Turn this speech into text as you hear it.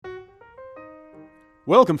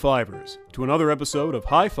Welcome, Fivers, to another episode of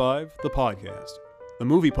High Five, the podcast, the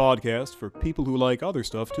movie podcast for people who like other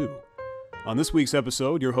stuff too. On this week's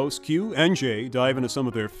episode, your hosts Q and J dive into some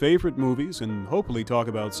of their favorite movies and hopefully talk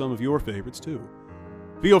about some of your favorites too.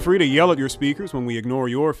 Feel free to yell at your speakers when we ignore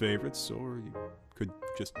your favorites, or you could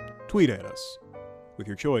just tweet at us with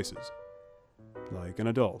your choices, like an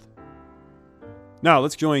adult. Now,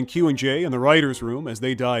 let's join Q and J in the writer's room as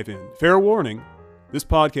they dive in. Fair warning, this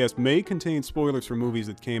podcast may contain spoilers for movies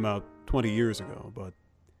that came out 20 years ago, but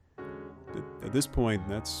at this point,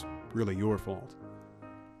 that's really your fault.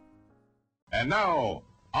 And now,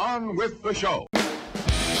 on with the show.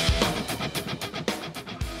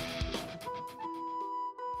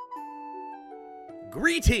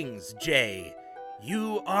 Greetings, Jay.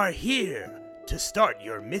 You are here to start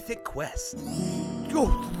your mythic quest.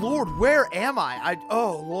 Oh, Lord, where am I?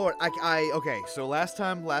 Okay, so last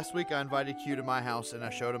week I invited Q to my house and I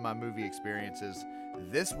showed him my movie experiences.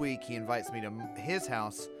 This week he invites me to his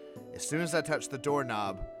house. As soon as I touch the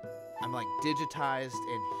doorknob, I'm like digitized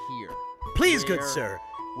and here. Please, good sir.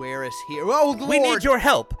 Where is here? Oh, Lord! We need your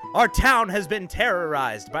help. Our town has been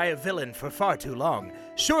terrorized by a villain for far too long.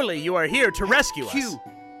 Surely you are here to rescue us.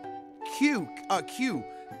 Q,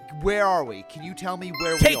 where are we? Can you tell me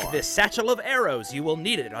where we are? Take this satchel of arrows. You will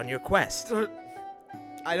need it on your quest.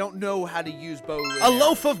 I don't know how to use bow. A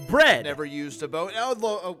loaf of bread. Never used a bow.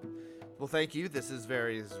 Well, thank you. This is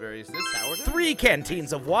this sourdough? 3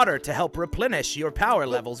 canteens of water to help replenish your power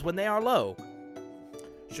levels when they are low.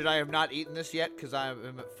 Should I have not eaten this yet because I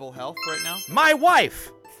am at full health right now? My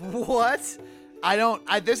wife. What? You're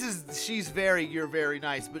very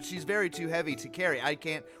nice, but she's very too heavy to carry. I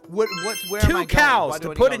can't. Where am I going? 2 cows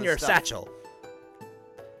to put in your satchel.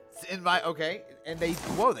 And they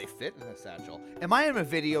fit in the satchel. Am I in a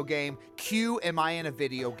video game? Q, am I in a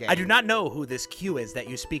video game? I do not know who this Q is that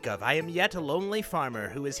you speak of. I am yet a lonely farmer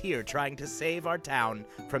who is here trying to save our town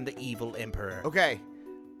from the evil emperor. Okay.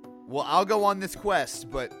 Well, I'll go on this quest,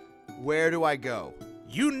 but where do I go?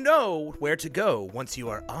 You know where to go once you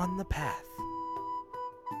are on the path.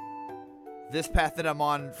 This path that I'm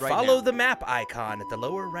on right now. Follow the map icon at the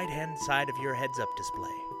lower right-hand side of your heads-up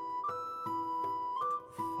display.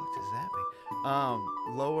 What does that mean?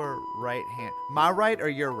 Lower right hand. My right or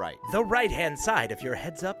your right? The right-hand side of your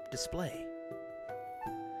heads-up display.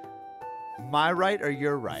 My right or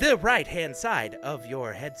your right? The right-hand side of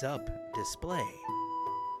your heads-up display.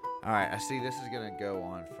 All right, I see this is going to go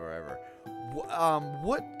on forever.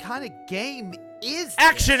 What kind of game is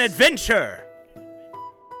Action this? Adventure!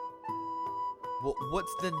 Well,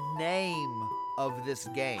 what's the name of this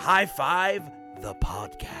game? High Five, the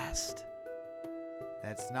podcast.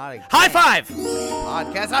 That's not a game. High Five!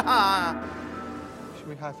 Podcast. Haha. Should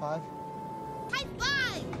we high five? High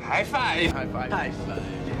five! High five. High five. High five!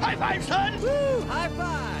 High five, son. Woo! High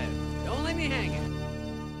five! Don't leave me hanging.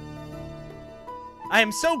 I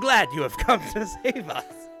am so glad you have come to save us.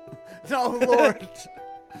 No, Lord.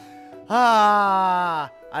 I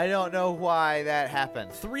don't know why that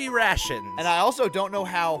happened. 3 rations. And I also don't know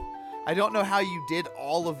how you did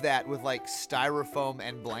all of that with like styrofoam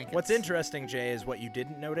and blankets. What's interesting, Jay, is what you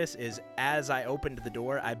didn't notice is as I opened the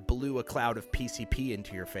door, I blew a cloud of PCP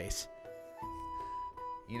into your face.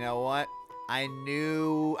 You know what? I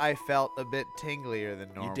knew I felt a bit tinglier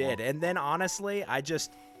than normal. You did. And then honestly, I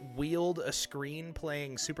just wheeled a screen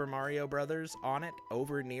playing Super Mario Brothers on it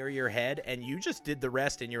over near your head, and you just did the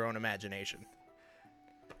rest in your own imagination.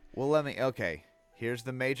 Well, okay. Here's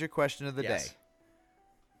the major question of the day.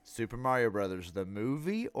 Super Mario Brothers, the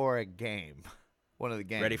movie or a game? One of the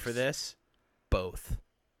games. Ready for this? Both.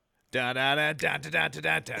 Mortal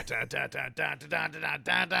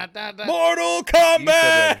Mortal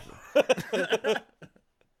Kombat!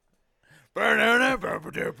 Do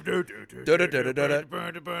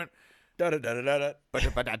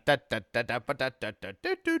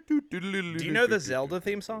you know the Zelda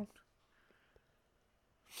theme song?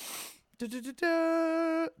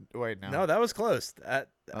 Wait, no. No, that was close.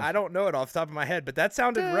 I don't know it off the top of my head, but that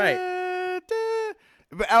sounded right.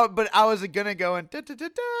 But I was gonna go in,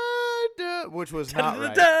 which was not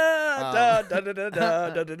right.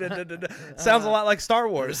 Sounds a lot like Star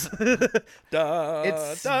Wars.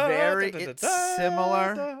 It's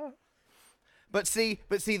similar. But see,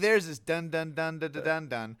 there's this dun dun dun dun dun dun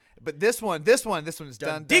dun. But this one's dun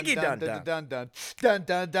dun diggy dun dun dun dun dun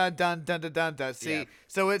dun dun dun dun dun dun dun. See,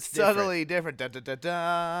 so it's subtly different. Dun dun dun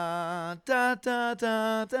dun dun dun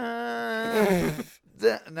dun.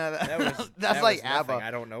 No, that's like ABBA. I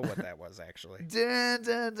don't know what that was actually. Dun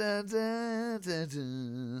dun dun dun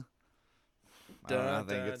dun dun. I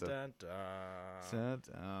think it's a.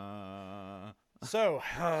 So,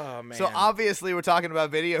 oh man. So obviously we're talking about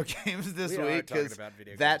video games this We are week talking because about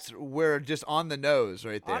video games. that's we're just on the nose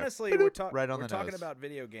right there. Honestly, we're, right on we're the talking nose. about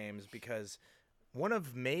video games because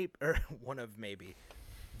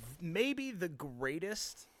maybe the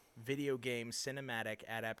greatest video game cinematic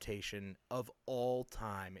adaptation of all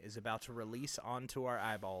time is about to release onto our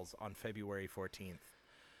eyeballs on February 14th.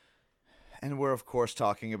 And we're of course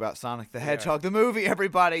talking about Sonic the Hedgehog, the movie.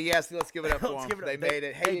 Everybody, yes, let's give it up for Let's them. give it up. They made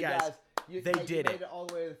it. Hey, you guys, you they did made it. it all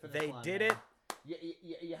the way to the finish They line, did man.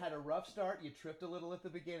 it. You had a rough start. You tripped a little at the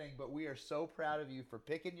beginning, but we are so proud of you for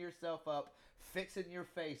picking yourself up, fixing your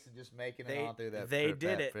face, and just making it on through that. They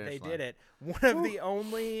did it. finish They line. did it. One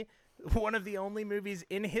of the only movies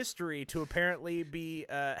in history to apparently be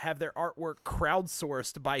have their artwork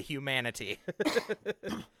crowdsourced by humanity.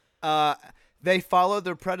 They followed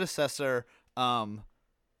their predecessor, All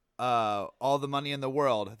the Money in the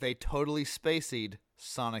World. They totally spaceyed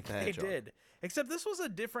Sonic the They Hedgehog. did. Except this was a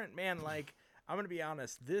different man. Like, I'm gonna be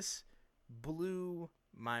honest, this blew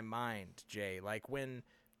my mind, Jay. Like when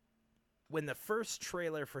the first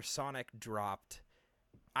trailer for Sonic dropped,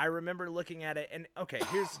 I remember looking at it and okay,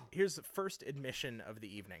 here's the first admission of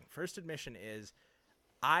the evening. First admission is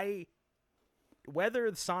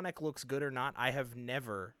whether Sonic looks good or not, I have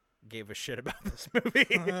never gave a shit about this movie.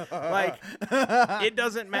 Like, it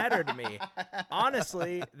doesn't matter to me.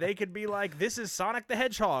 Honestly, they could be like, this is Sonic the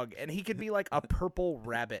Hedgehog, and he could be like a purple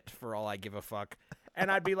rabbit for all I give a fuck. And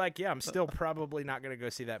I'd be like, yeah, I'm still probably not going to go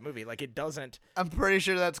see that movie. Like, it doesn't. I'm pretty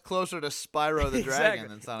sure that's closer to Spyro the Exactly. Dragon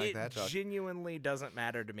than Sonic It the Hedgehog. genuinely doesn't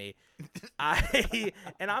matter to me.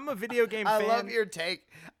 And I'm a video game fan. I love your take.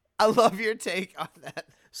 I love your take on that.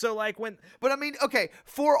 So like when But I mean, okay,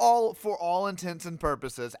 for all intents and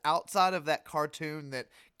purposes, outside of that cartoon that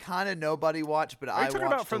kind of nobody watched, but are I you talking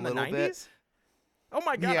watched about from a the little 90s? bit. Oh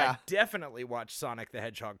my god, Yeah. I definitely watched Sonic the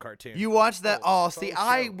Hedgehog cartoon. You watched that? Oh, Oh, see, show.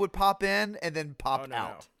 I would pop in and then pop no.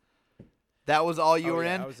 out. That was all you Oh, were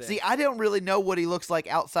yeah, in? I was in. See, I don't really know what he looks like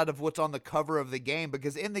outside of what's on the cover of the game,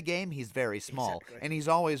 because in the game he's very small Exactly. and he's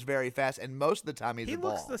always very fast, and most of the time he's He a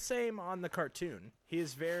ball. looks the same on the cartoon. He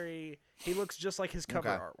looks just like his cover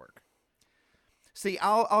Okay. artwork. See,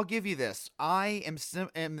 I'll give you this. I am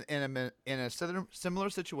in a similar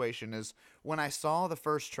situation as when I saw the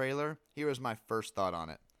first trailer. Here was my first thought on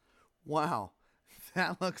it. Wow,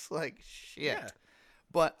 that looks like shit. Yeah.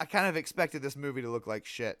 But I kind of expected this movie to look like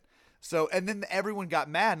shit. So, and then everyone got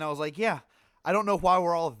mad, and I was like, yeah, I don't know why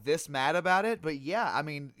we're all this mad about it, but yeah, I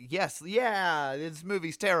mean, yes, yeah, this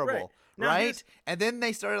movie's terrible, Right. Now, right? here's- And then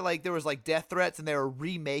they started there was death threats, and they were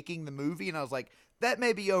remaking the movie, and I was like, that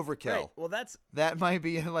may be overkill. Right. Well, that's That might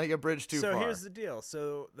be a bridge too so far. here's the deal.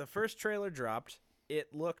 So the first trailer dropped.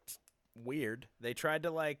 It looked weird. They tried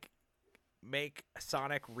to make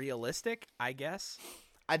Sonic realistic, I guess.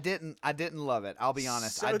 I didn't love it. I'll be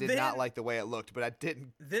honest. So I did then- not like the way it looked, but I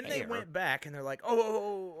didn't. Then they care. went back and they're like,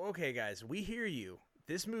 oh, okay, guys, we hear you.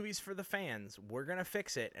 This movie's for the fans. We're going to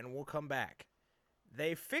fix it, and we'll come back.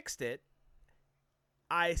 They fixed it.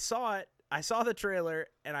 I saw it. I saw the trailer,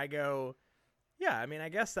 and I go, yeah, I mean, I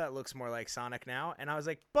guess that looks more like Sonic now. And I was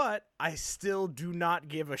like, but I still do not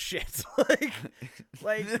give a shit.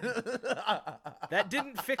 like that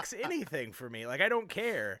didn't fix anything for me. Like, I don't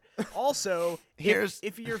care. Also,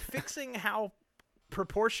 if you're fixing how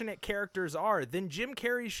proportionate characters are, then Jim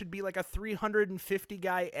Carrey should be like a 350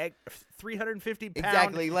 pound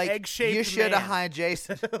Exactly. Like, egg-shaped you should have man. hired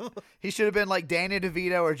Jason. He should have been like Danny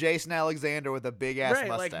DeVito or Jason Alexander with a big ass Right,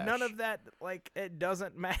 mustache. like none of that. Like, it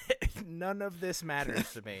doesn't matter. None of this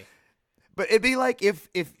matters to me. But it'd be like if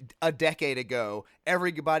a decade ago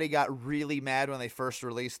everybody got really mad when they first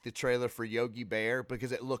released the trailer for Yogi Bear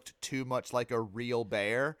because it looked too much like a real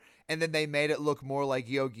bear, and then they made it look more like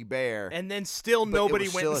Yogi Bear. And then still but nobody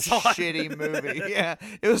it was went and still saw a it. shitty movie. Yeah,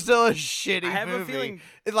 it was still a shitty I have movie. a feeling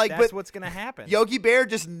Like, that's but what's gonna happen. Yogi Bear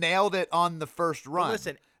just nailed it on the first run.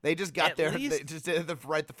 listen, they just got at there. least- They just did it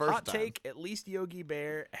right the first Hot time. take: at least Yogi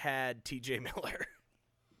Bear had T.J. Miller.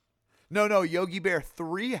 No, Yogi Bear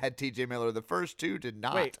 3 had T.J. Miller. The first two did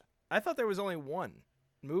not. Wait, I thought there was only one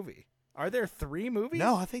movie. Are there 3 movies?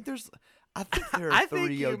 No, I think there are I 3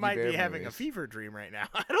 think you Yogi might Bear be having a movies. fever dream right now.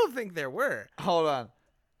 I don't think there were. Hold on.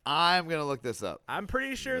 I'm going to look this up. I'm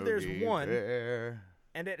pretty sure there's Yogi one, Bear.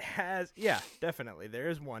 and it has. Yeah, definitely, there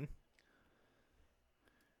is one,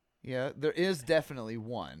 Yeah, there is definitely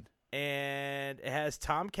one. and it has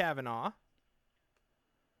Tom Cavanaugh.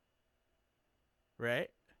 Right.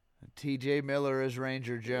 T.J. Miller as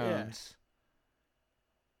Ranger Jones.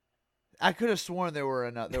 I could have sworn there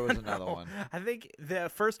was another one. I think the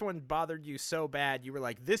first one bothered you so bad you were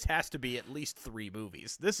like, "This has to be at least 3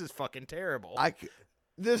 movies. This is fucking terrible."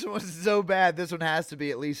 This one's so bad. This one has to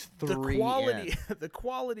be at least 3. The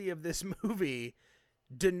quality of this movie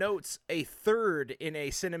denotes a third in a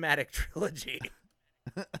cinematic trilogy.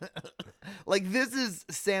 Like, this is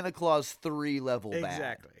Santa Claus 3 level bad.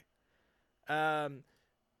 Exactly.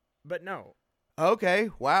 But no. Okay.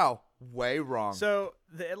 Wow. Way wrong. So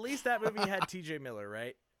at least that movie had T.J. Miller,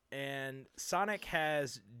 right? And Sonic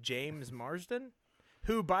has James Marsden,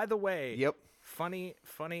 who, by the way, Yep. funny,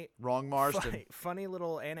 Wrong Marsden. funny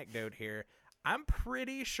little anecdote here. I'm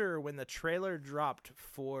pretty sure when the trailer dropped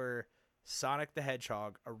for Sonic the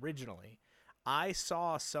Hedgehog originally, I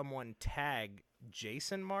saw someone tag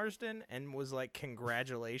Jason Marsden and was like,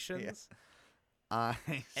 "Congratulations,"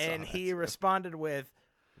 and he responded with,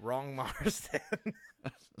 "Wrong Marsden."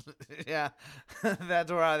 Yeah,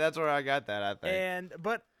 that's where I got that. I think.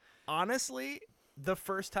 But honestly, the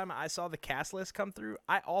first time I saw the cast list come through,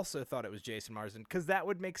 I also thought it was Jason Marsden because that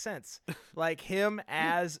would make sense. Like him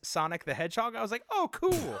as Sonic the Hedgehog, I was like, "Oh,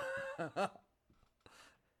 cool."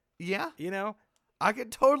 Yeah, You know. I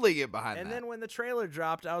could totally get behind that. And then when the trailer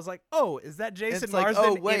dropped, I was like, "Oh, is that Jason It's like, Marsden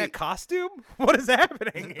oh, in a wait. costume? What is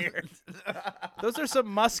happening here?" Those are some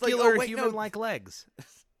muscular wait, no. human-like legs.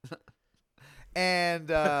 and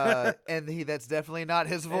that's definitely not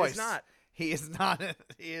his voice. It's not. He is not.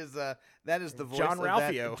 He is. That is the voice John of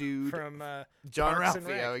Ralphio that dude from John Parks and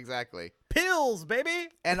Ralphio, Rec. exactly. Pills, baby.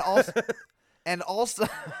 And also,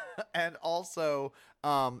 and also,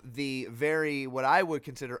 the very what I would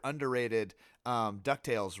consider underrated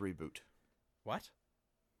DuckTales reboot. What?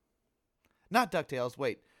 Not DuckTales.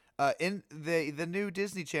 Wait. In the new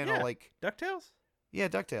Disney Channel, Yeah. like DuckTales?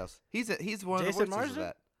 DuckTales. He's one of the Jason voices Marsden? of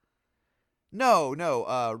that. No,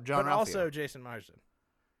 John But Ralphio. also Jason Marsden.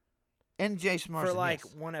 And Jason Marsden For like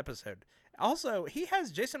yes. one episode. Also,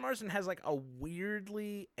 Jason Marsden has like a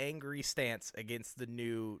weirdly angry stance against the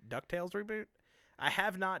new DuckTales reboot. I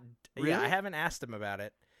have not. Really? Yeah, I haven't asked him about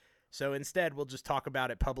it. So instead, we'll just talk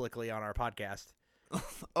about it publicly on our podcast.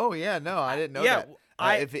 Oh yeah, no, I didn't know Yeah,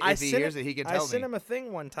 that. If he sent hears him- it, he can I tell sent me. him a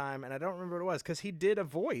thing one time, and I don't remember what it was because he did a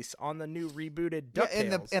voice on the new rebooted Yeah,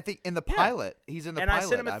 DuckTales. in the Yeah. pilot, he's in the and pilot. I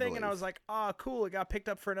sent him a thing, and I believe. was like, "Oh, cool! It got picked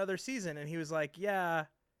up for another season." And he was like, "Yeah."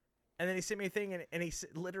 And then he sent me a thing, and he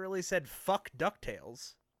literally said, "Fuck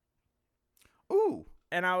DuckTales." "Ooh,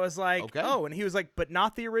 And I was like, Okay. "Oh," and he was like, "But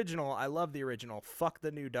not the original. I love the original. Fuck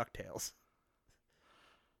the new DuckTales."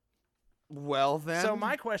 well then." So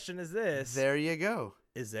my question is this: there you go.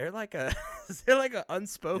 Is there like a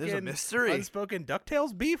unspoken There's a mystery. unspoken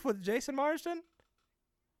DuckTales beef with Jason Marsden?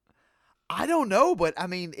 I don't know, but I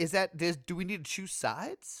mean, do we need to choose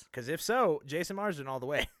sides? Because if so, Jason Marsden all the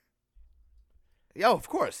way. Oh, of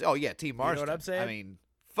course. Oh yeah, Team know what Marsden. I'm saying? I mean,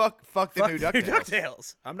 fuck the new Fuck DuckTales.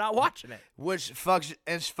 DuckTales. I'm not watching it. Which fuck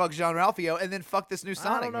John Ralphio, and then fuck this new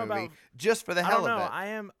Sonic know movie about- just for the I hell don't know. of it. I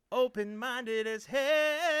am open-minded as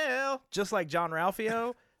hell, just like John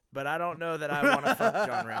Ralphio, but I don't know that I want to fuck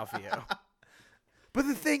John Ralphio. But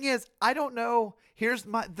the thing is, I don't know. Here's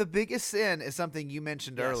the biggest sin is something you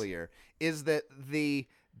mentioned Yes. earlier, is that the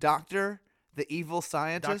doctor, the evil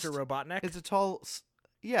scientist, Dr. Robotnik? is a tall.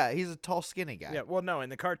 Yeah, he's a tall, skinny guy. Yeah, well, no,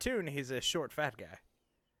 in the cartoon, he's a short, fat guy.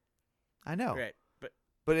 I know. Right,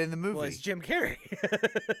 But in the movie, well, it's Jim Carrey.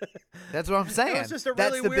 that's what I'm saying. That was just a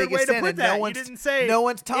That's really the weird way biggest to sin, put and that. no You one's didn't say no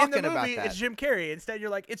one's talking in the movie, about that. it's Jim Carrey. Instead,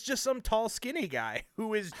 you're like, it's just some tall, skinny guy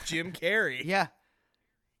who is Jim Carrey. Yeah.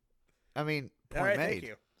 I mean, point All right, made. thank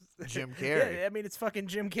you. Jim Carrey. Yeah, I mean, it's fucking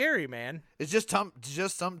Jim Carrey, man. It's just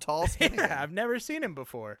some tall, skinny Yeah, guy I've never seen him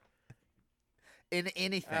before. in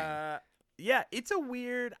anything. Yeah, it's a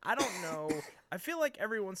weird. I don't know. I feel like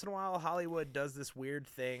every once in a while Hollywood does this weird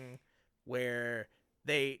thing where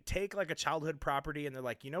they take like a childhood property and they're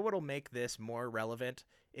like, you know what'll make this more relevant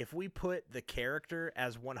if we put the character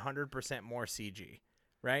as 100% more CG,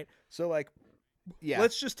 right? So like, yeah.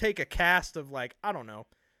 let's just take a cast of like, I don't know,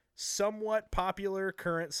 somewhat popular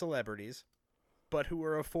current celebrities, but who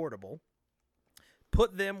are affordable.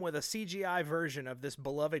 Put them with a CGI version of this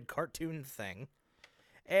beloved cartoon thing,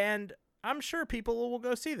 and I'm sure people will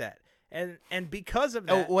go see that. And because of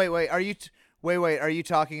that, Oh wait, are you Are you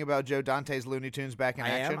talking about Joe Dante's Looney Tunes back in I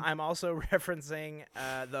action? am. I'm also referencing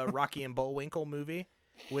the Rocky and Bullwinkle movie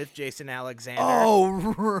with Jason Alexander. Oh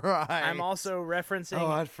right. I'm also referencing. Oh,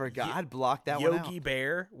 I forgot. I'd blocked that one out. Yogi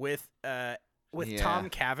Bear with Yeah. Tom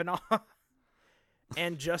Cavanaugh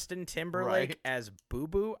and Justin Timberlake Right. as Boo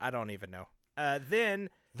Boo. I don't even know. Then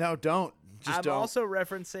No, don't. Just I'm don't. also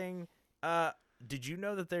referencing. Did you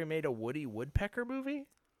know that they made a Woody Woodpecker movie?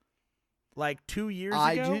 Like 2 years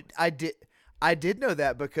ago. I did know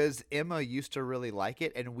that because Emma used to really like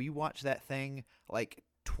it, and we watched that thing like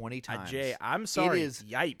 20 times. Jay, I'm sorry.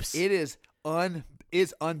 Yipes. It is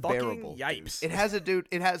unbearable. Fucking yipes. It has a dude.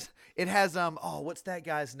 It has oh, what's that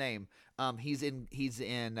guy's name? He's in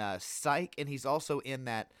Psych, and he's also in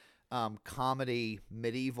that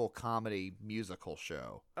medieval comedy musical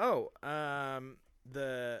show. Oh,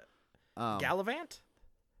 the Gallivant?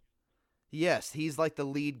 Yes, he's like the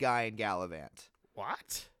lead guy in Gallivant.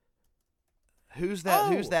 What? Who's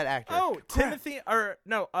that? Who's that actor? Oh, Crap. Timothy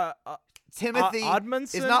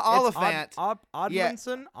Odmundson. It's not Oliphant.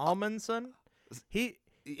 Odmundson. Almundson.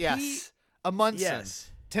 Yes. Amundsen.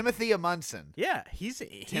 Yes. Timothy Amundsen. Yeah, he's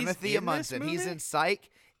Timothy in this Amundsen. movie? He's in Psych.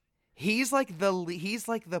 He's like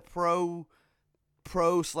the pro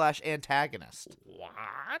 / antagonist.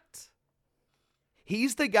 What?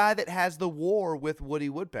 He's the guy that has the war with Woody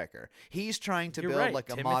Woodpecker. He's trying to You're build right. like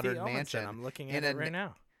a Timothy modern Olmsted. mansion. I'm looking at it right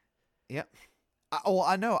now. Yep.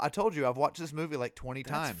 I know. I told you. I've watched this movie like 20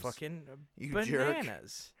 That's times. fucking You jerk.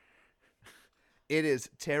 bananas. It is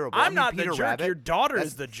terrible. I'm not Peter the jerk. Rabbit, Your daughter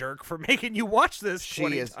that's- is the jerk for making you watch this She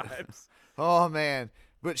 20 is. times. Oh man.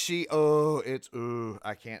 But I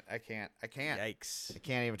can't. Yikes. I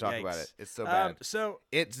can't even talk about Yikes. it. It's so bad.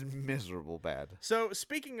 It's miserable bad. So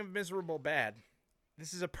speaking of miserable bad,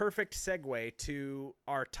 this is a perfect segue to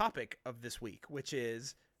our topic of this week, which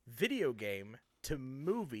is video game to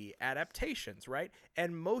movie adaptations, right?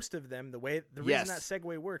 And most of them, the reason Yes. that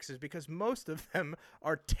segue works is because most of them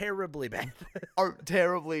are terribly bad. Are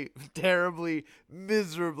terribly,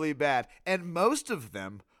 miserably bad. And most of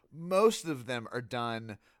them are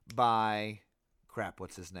done by crap,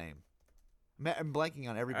 what's his name? I'm blanking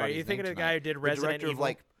on everybody's Are you thinking name of the guy who tonight. did The Resident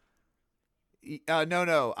director Evil?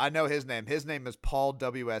 No, I know his name. His name is Paul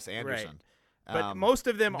W.S. Anderson. But most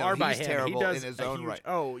of them no, are by he's him. terrible He does in his a own huge, right.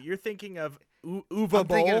 Oh, you're thinking of Uwe I'm Boll?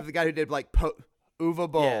 thinking of the guy who did like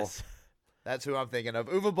Uwe Boll. Yes. That's who I'm thinking of.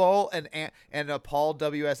 Uwe Boll and Paul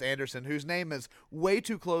W.S. Anderson, whose name is way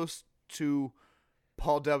too close to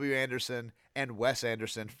Paul W. Anderson and Wes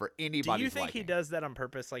Anderson for anybody's Do you think he liking. does that on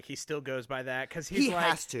purpose? Like he still goes by that? Because he's He like,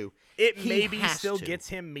 has to. It He maybe has still to. gets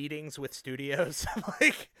him meetings with studios.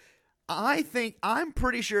 Like, I'm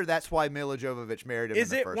pretty sure that's why Mila Jovovich married him.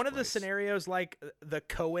 is in the it first one of the place. scenarios like the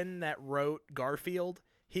Cohen that wrote Garfield?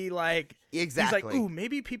 He like Exactly. He's like, ooh,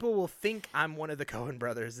 maybe people will think I'm one of the Cohen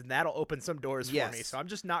brothers, and that'll open some doors for me. Yes. So I'm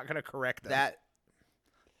just not gonna correct them. That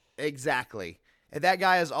exactly. And that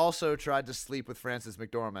guy has also tried to sleep with Frances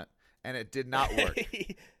McDormand, and it did not work.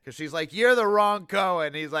 Because she's like, "You're the wrong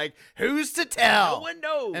Cohen." He's like, "Who's to tell?" No one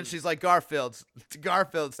knows. And she's like, Garfield's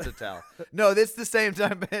to tell. No, it's the same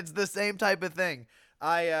time. It's the same type of thing.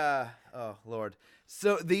 Oh Lord.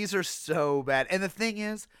 So these are so bad. And the thing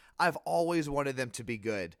is, I've always wanted them to be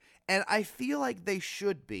good. And I feel like they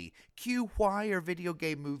should be. Why are video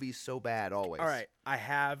game movies so bad always? All right, I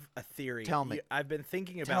have a theory. Tell me. I've been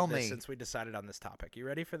thinking Tell about this me. since we decided on this topic. You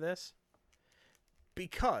ready for this?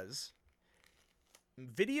 Because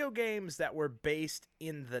video games that were based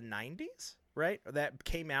in the 90s, right? Or that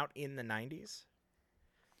came out in the 90s.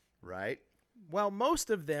 Right? Well, most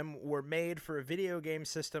of them were made for a video game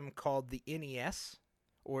system called the NES,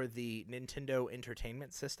 or the Nintendo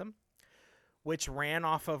Entertainment System, which ran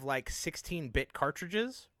off of like 16-bit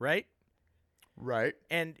cartridges, right? Right.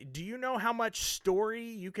 And do you know how much story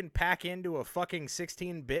you can pack into a fucking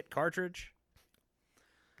 16-bit cartridge?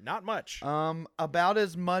 Not much. About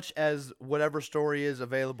as much as whatever story is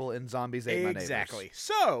available in Zombies Ate My Neighbors. Exactly.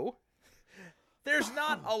 So, there's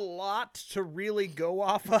not a lot to really go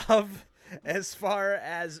off of as far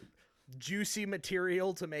as juicy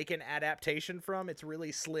material to make an adaptation from. It's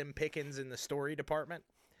really slim pickings in the story department.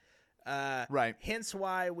 Right. Hence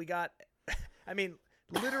why we got, I mean,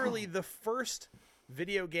 literally the first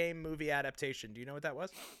video game movie adaptation. Do you know what that was?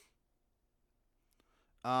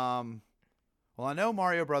 Well, I know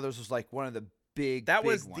Mario Brothers was like one of the big. That big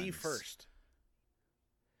was ones. the first.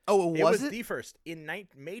 Oh, It was it? the first in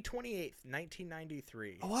May 28th,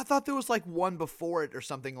 1993. Oh, I thought there was like one before it or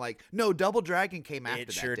something like. No, Double Dragon came after It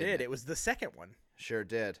that. sure didn't did. It was the second one. Sure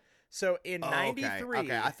did. So in Oh, 93,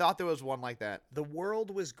 Okay, I thought there was one like that. the world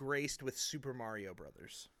was graced with Super Mario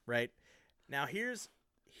Brothers, right? Now here's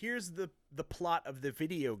the plot of the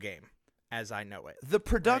video game as I know it. The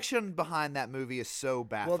production behind that movie is so Well,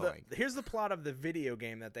 baffling. here's the plot of the video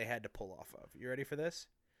game that they had to pull off of. You ready for this?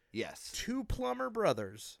 Yes. Two plumber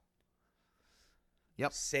brothers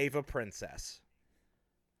Yep. save a princess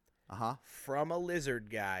Uh-huh. from a lizard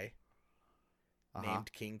guy Uh-huh.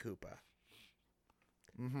 named King Koopa.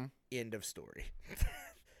 Mm-hmm. End of story.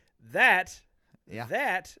 That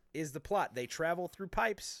Yeah. is the plot. They travel through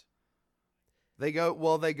pipes. They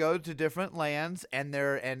go to different lands and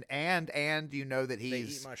they're and you know that They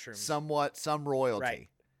he's eat mushrooms. somewhat some royalty. Right.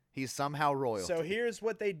 He's somehow royal. So here's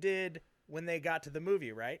what they did when they got to the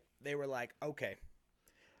movie, right? They were like, okay,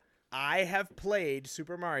 I have played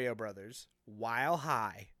Super Mario Brothers while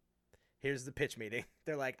high. Here's the pitch meeting.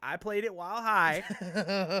 They're like, I played it while high.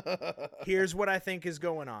 Here's what I think is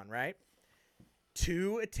going on, right?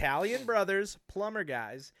 2 Italian brothers, plumber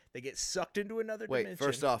guys, they get sucked into another dimension.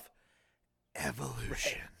 First off,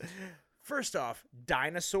 evolution. Right. First off,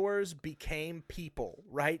 dinosaurs became people,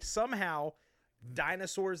 right? Somehow,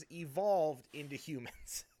 dinosaurs evolved into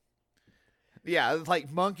humans. Yeah, it's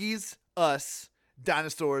like monkeys, us,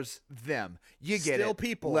 dinosaurs, them. You get it. Still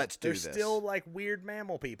people. Let's do They're this. still like weird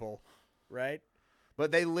mammal people, right?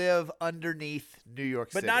 But they live underneath New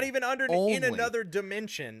York City. But not even underneath, in Only. another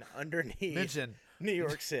dimension underneath New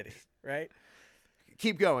York City, right?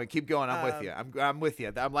 Keep going. I'm with you. I'm with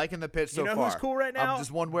you. I'm liking the pitch so You know far. who's cool right now? Just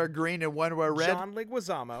one wear green and one wear red. John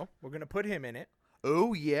Leguizamo. We're going to put him in it.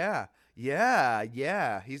 Oh yeah.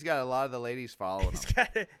 He's got a lot of the ladies following him. He's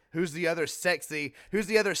got Who's the other sexy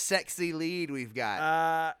lead we've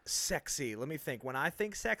got? sexy. Let me think. When I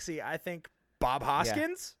think sexy, I think Bob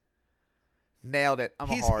Hoskins. Nailed it.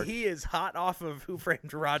 He is hot off of Who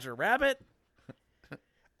Framed Roger Rabbit.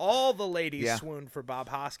 All the ladies swooned for Bob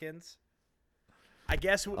Hoskins. I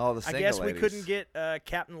guess we ladies. couldn't get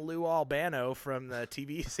Captain Lou Albano from the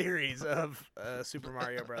TV series of Super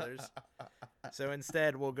Mario Brothers. So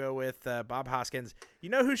instead, we'll go with Bob Hoskins. You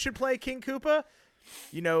know who should play King Koopa?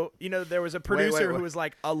 You know, there was a producer who was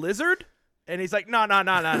like, a lizard? And he's like,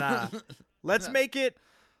 no. Let's make it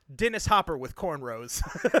Dennis Hopper with cornrows.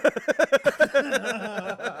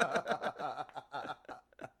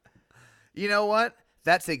 You know what?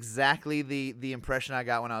 That's exactly the impression I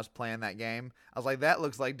got when I was playing that game. I was like, that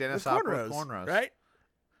looks like Dennis Hopper with cornrows. Right?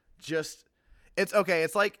 It's okay.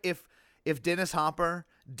 It's like if Dennis Hopper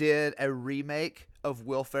did a remake of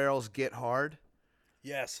Will Ferrell's Get Hard.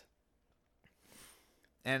 Yes.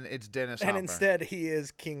 And it's Dennis Hopper. And instead, he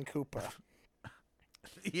is King Koopa.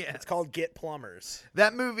 Yeah. It's called Get Plumbers.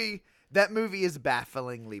 That movie is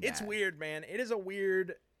bafflingly bad. It's weird, man. It is a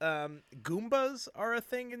weird... Goombas are a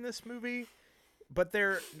thing in this movie, but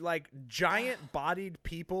they're like giant-bodied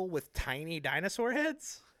people with tiny dinosaur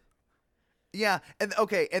heads. Yeah, and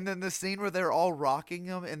then the scene where they're all rocking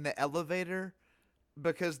them in the elevator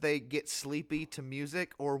because they get sleepy to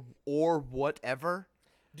music or whatever.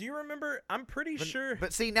 Do you remember? I'm pretty sure.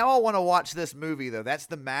 But see, now I want to watch this movie though. That's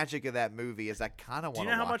the magic of that movie. Is I kind of want to. Do you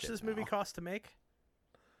know how watch much it this now. movie cost to make?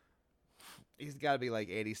 He's got to be like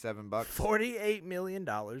 $87. $48 million.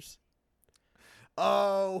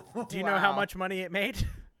 Oh, Do you know how much money it made?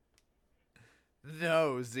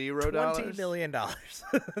 No, $0. $20 million.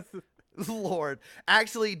 Lord,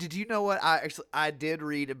 actually, did you know what? I did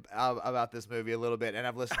read about this movie a little bit, and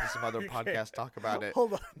I've listened to some other podcasts talk about it.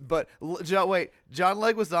 Hold on. But John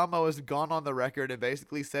Leguizamo has gone on the record and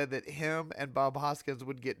basically said that him and Bob Hoskins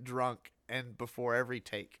would get drunk and before every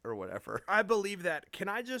take or whatever. I believe that. Can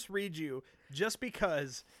I just read you, just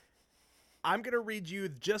because I'm going to read you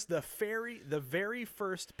just the very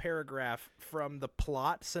first paragraph from the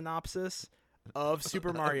plot synopsis of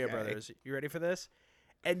Super Mario Okay. Brothers. You ready for this?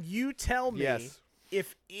 And you tell me Yes.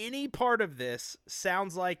 if any part of this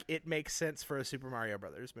sounds like it makes sense for a Super Mario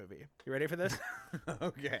Brothers movie. You ready for this?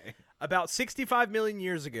 Okay. About 65 million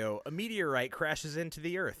years ago, a meteorite crashes into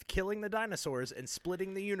the Earth, killing the dinosaurs and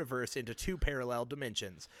splitting the universe into 2 parallel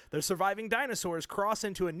dimensions. The surviving dinosaurs cross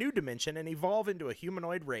into a new dimension and evolve into a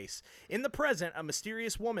humanoid race. In the present, a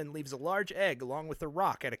mysterious woman leaves a large egg along with a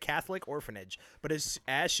rock at a Catholic orphanage. But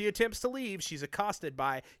as she attempts to leave, she's accosted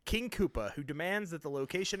by King Koopa, who demands that the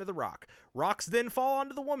location of the rock. Rocks then fall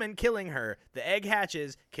onto the woman, killing her. The egg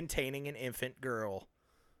hatches, containing an infant girl.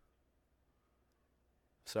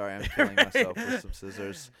 Sorry, I'm killing myself with some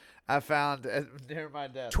scissors. I found near my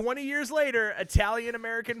desk. 20 years later,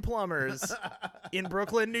 Italian-American plumbers in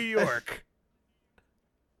Brooklyn, New York.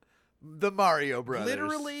 The Mario Brothers.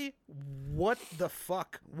 Literally, what the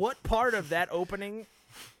fuck? What part of that opening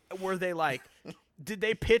were they like, did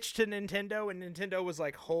they pitch to Nintendo and Nintendo was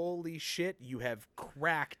like, holy shit, you have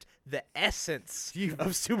cracked the essence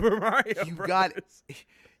of Super Mario Brothers.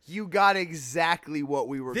 You got exactly what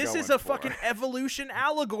we were This going is a for. fucking evolution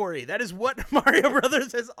allegory. That is what Mario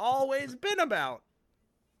Brothers has always been about.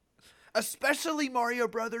 Especially Mario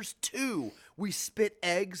Brothers 2. We spit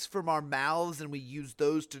eggs from our mouths and we use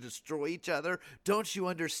those to destroy each other. Don't you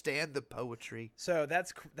understand the poetry? So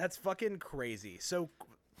that's fucking crazy. So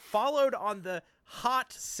followed on the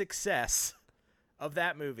hot success of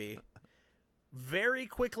that movie, very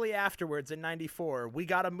quickly afterwards in 94, we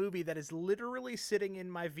got a movie that is literally sitting in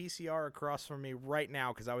my VCR across from me right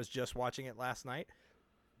now because I was just watching it last night,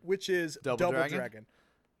 which is Double Dragon.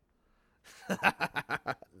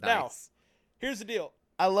 Now, Nice. here's the deal.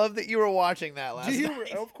 I love that you were watching that last Do you?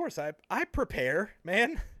 night. Of course, I prepare,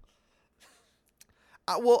 man.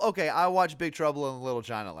 Well, okay, I watched Big Trouble in Little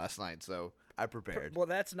China last night, so I prepared. Well,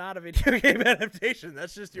 that's not a video game adaptation.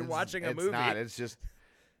 That's just you're watching a It's movie. not. It's just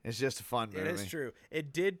a fun movie. It is true.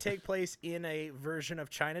 It did take place in a version of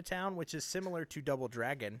Chinatown, which is similar to Double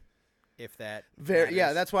Dragon, if that. Yeah,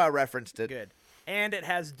 matters. that's why I referenced it. Good. And it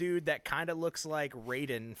has dude that kind of looks like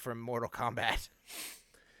Raiden from Mortal Kombat.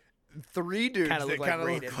 Three dudes Kinda that look like kind of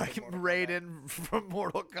Raiden look from like Mortal Raiden from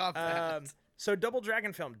Mortal Kombat. So Double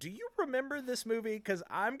Dragon film. Do you remember this movie? Because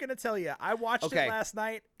I'm gonna tell you, I watched Okay. it last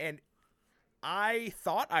night, and I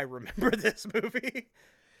thought I remember this movie,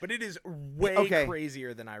 but it is way Okay.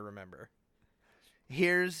 crazier than I remember.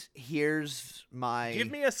 Here's my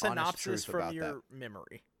Give me a honest synopsis truth from about your that.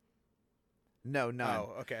 memory. No, none.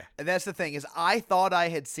 Oh, okay. And that's the thing is I thought I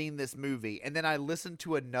had seen this movie and then I listened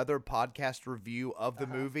to another podcast review of the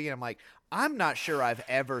movie and I'm like, I'm not sure I've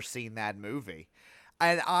ever seen that movie.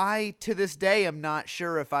 And I to this day am not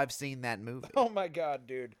sure if I've seen that movie. Oh my god,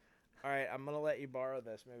 dude. All right, I'm gonna let you borrow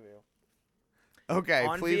this movie Okay,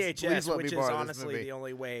 on please VHS, let which me is borrow honestly this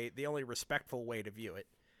movie. the only respectful way to view it.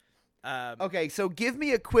 Okay, so give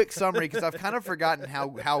me a quick summary because I've kind of forgotten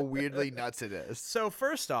how weirdly nuts it is. So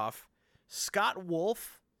first off, Scott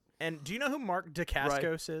Wolf, and do you know who Mark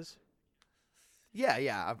Dacascos is?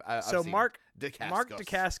 Yeah, I've So seen Mark Dacascos.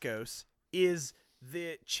 Dacascos is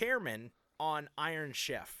the chairman on Iron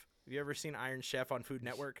Chef. Have you ever seen Iron Chef on Food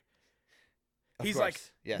Network? Of He's course, like,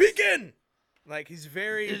 yes. begin. Like he's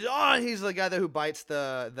very He's the guy who bites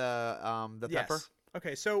the pepper. Yes.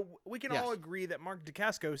 Okay, so we can Yes. all agree that Mark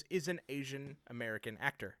Dacascos is an Asian American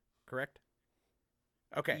actor, correct?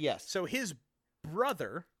 Okay. Yes. So his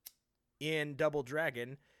brother in Double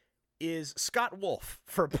Dragon is Scott Wolf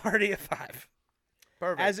for Party of Five.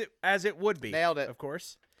 Perfect. As it would be. Nailed it. Of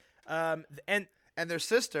course. And And their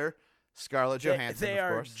sister, Scarlett Johansson, they of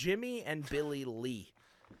are course. Jimmy and Billy Lee.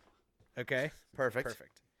 Okay. Perfect.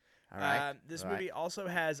 Perfect. All right. This All right. movie also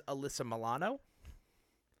has Alyssa Milano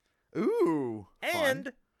Ooh. and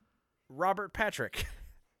fun. Robert Patrick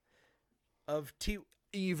of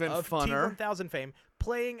Even of funner. T-1000 fame,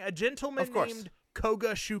 playing a gentleman Of course. named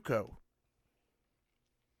Koga Shuko.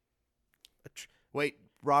 Wait,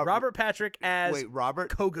 Robert Patrick as Wait, Robert.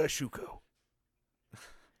 Koga Shuko.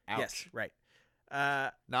 Ouch. Yes, right.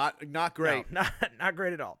 Not great. No, not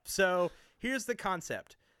great at all. So here's the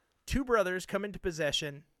concept: two brothers come into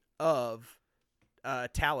possession of a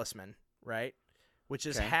talisman, right? Which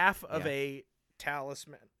is Okay. half of Yeah. a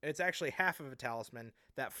talisman. It's actually half of a talisman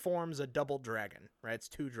that forms a double dragon, right? It's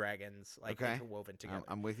two dragons like Okay. interwoven together.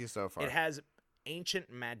 I'm with you so far. It has ancient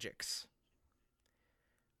magics.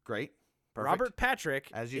 Great. Perfect. Robert Patrick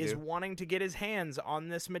As you is do. wanting to get his hands on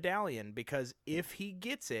this medallion because if he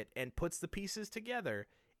gets it and puts the pieces together,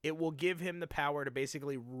 it will give him the power to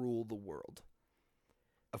basically rule the world.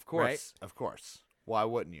 Of course. right? Of course. Why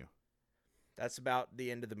wouldn't you? That's about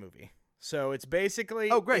the end of the movie. So it's basically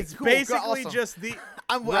Oh, great. It's Cool. basically Awesome. just the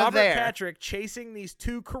I'm Robert there. Patrick chasing these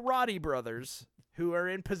two karate brothers who are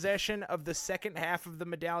in possession of the second half of the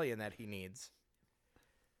medallion that he needs.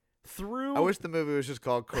 Through I wish the movie was just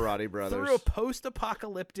called Karate Brothers. through a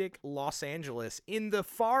post-apocalyptic Los Angeles in the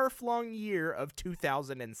far-flung year of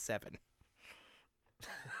 2007.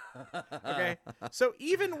 Okay, so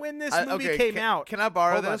even when this movie okay, came out, can I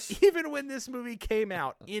borrow hold on. this? Even when this movie came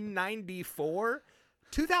out in '94,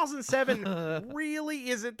 2007 really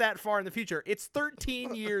isn't that far in the future. It's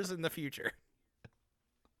 13 years in the future.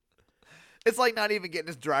 It's like not even getting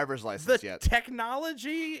his driver's license The yet.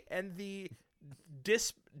 technology and the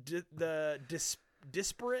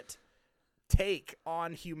disparate take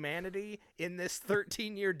on humanity in this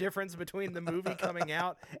 13-year difference between the movie coming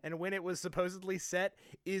out and when it was supposedly set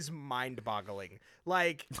is mind-boggling.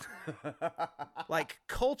 Like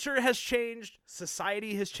culture has changed,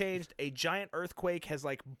 society has changed, a giant earthquake has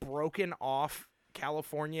like broken off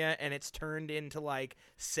California and it's turned into like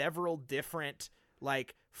several different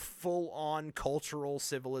like full-on cultural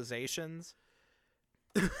civilizations.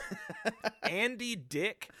 Andy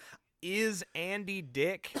Dick is Andy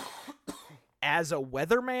Dick as a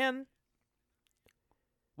weatherman.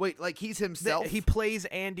 Wait, like he's himself? He plays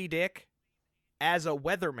Andy Dick as a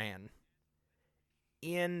weatherman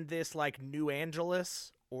in this like New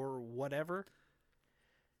Angeles or whatever.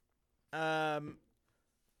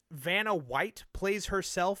 Vanna White plays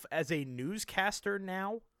herself as a newscaster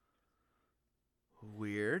now.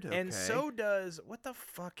 Weird. Okay. And so does, what the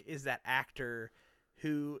fuck is that actor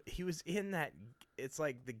who, he was in that, it's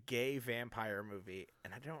like the gay vampire movie,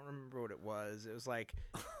 and I don't remember what it was. It was like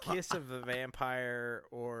Kiss of the Vampire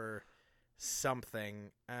or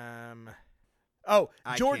something. I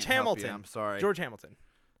George can't help you, Hamilton. I'm sorry. George Hamilton.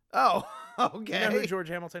 Oh, okay. You know who George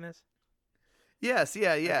Hamilton is? Yes,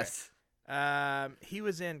 yes. He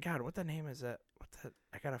was in God. What the name is that?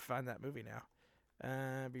 I gotta find that movie now.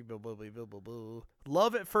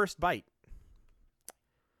 Love at First Bite.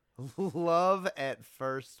 Love at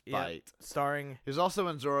First Yep, Bite. starring. He was also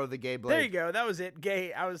in Zorro the Gay Blade. There you go. That was it.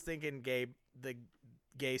 Gay. I was thinking gay. The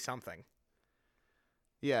gay something.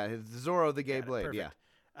 Yeah, Zorro the Gay Got it, Blade. Yeah.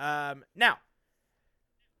 perfect. Now,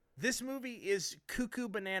 this movie is cuckoo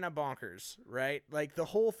banana bonkers, right? Like the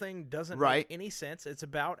whole thing doesn't Right. make any sense. It's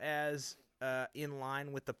about as in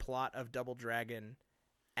line with the plot of Double Dragon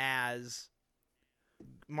as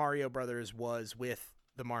Mario Brothers was with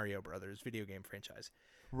the Mario Brothers video game franchise.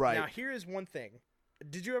 Right. Now, here is one thing.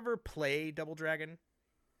 Did you ever play Double Dragon?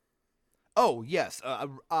 Oh, yes.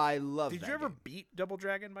 I love Did that you ever game. beat Double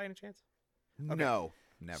Dragon by any chance? No,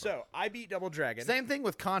 never. So, I beat Double Dragon. Same thing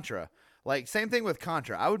with Contra. Same thing with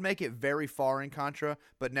Contra. I would make it very far in Contra,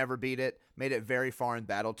 but never beat it. Made it very far in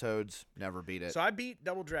Battletoads, never beat it. So, I beat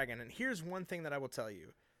Double Dragon, and here's one thing that I will tell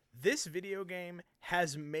you. This video game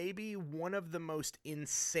has maybe one of the most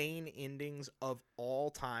insane endings of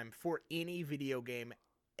all time for any video game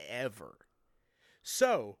ever.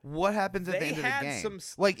 So, what happens at the they end of the had game? some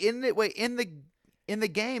in the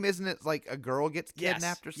game, isn't it like a girl gets yes,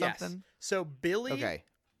 kidnapped or yes. something? So Billy Okay.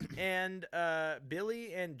 and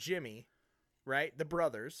Jimmy, right, the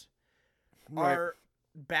brothers, Right. are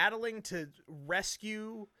battling to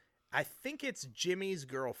rescue. I think it's Jimmy's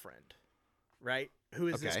girlfriend, right? Who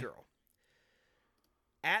is this Okay. girl?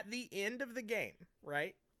 At the end of the game,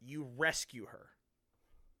 right, you rescue her.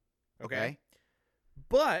 Okay.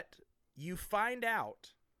 But you find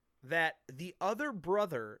out that the other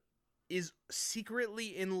brother is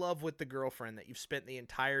secretly in love with the girlfriend that you've spent the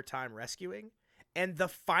entire time rescuing. And the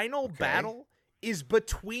final battle is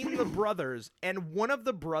between the brothers, and one of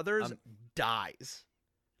the brothers dies.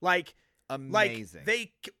 Amazing.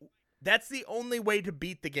 That's the only way to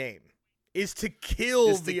beat the game, is to kill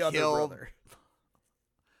Is to the other kill brother.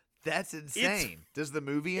 That's insane. Does the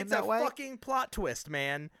movie end It's that a way? fucking plot twist,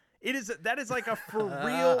 man. That is like a for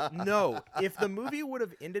real no. If the movie would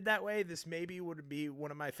have ended that way, this maybe would be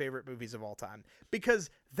one of my favorite movies of all time,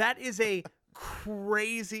 because that is a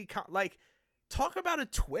crazy talk about a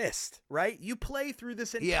twist, right? You play through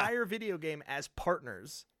this entire video game as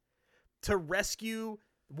partners to rescue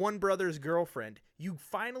one brother's girlfriend. You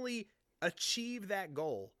finally achieve that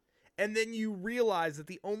goal. And then you realize that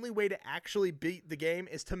the only way to actually beat the game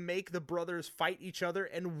is to make the brothers fight each other,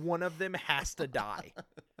 and one of them has to die.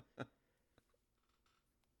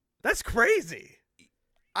 That's crazy.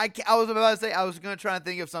 I was about to say, I was going to try and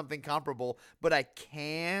think of something comparable, but I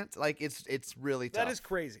can't. It's really tough. That is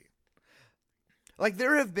crazy.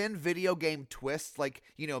 There have been video game twists,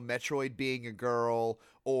 Metroid being a girl,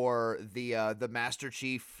 or the Master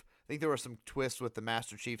Chief. I think there were some twists with the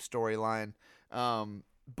Master Chief storyline.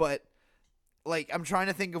 But I'm trying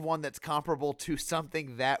to think of one that's comparable to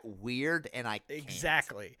something that weird, and I can't.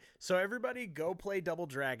 Exactly. So everybody go play Double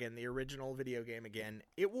Dragon, the original video game again.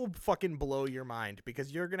 It will fucking blow your mind,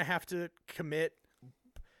 because you're gonna have to commit.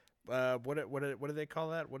 What do they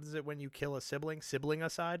call that? What is it when you kill a sibling?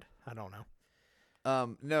 Sibling-icide? I don't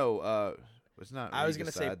know. No. It's not. I was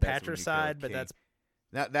gonna say regicide, that's when you kill a patricide, but king.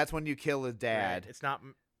 that's that's when you kill a dad. right. It's not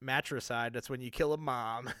matricide. That's when you kill a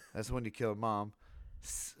mom. That's when you kill a mom.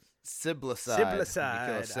 Siblicide. Siblicide. When you kill a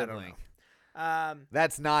I don't sibling. know.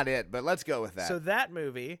 That's not it, but let's go with that. So that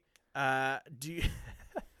movie, do you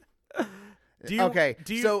Okay.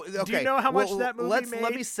 do you okay. know how much that movie Let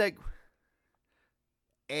made? me say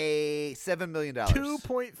 $7 million.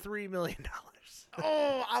 $2.3 million.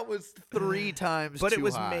 Oh, I was 3 times But too it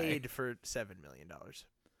was high. made for $7 million.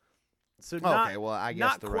 So not, Okay, well, I guess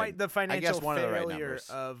not the quite right- the I financial guess one of the right failure numbers.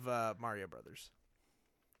 of Mario Brothers.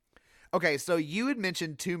 Okay, so you had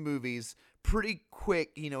mentioned 2 movies pretty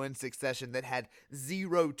quick, in succession, that had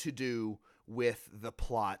zero to do with the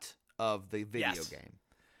plot of the video Yes. game.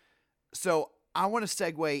 So I want to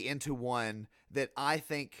segue into one that I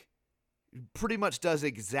think pretty much does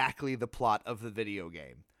exactly the plot of the video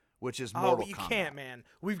game, which is Mortal But you Kombat. can't, man.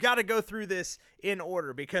 We've got to go through this in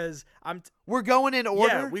order, because We're going in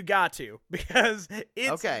order? Yeah, we've got to, because it's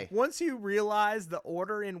Okay. Once you realize the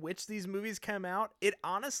order in which these movies come out, it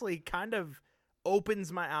honestly kind of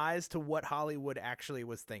opens my eyes to what Hollywood actually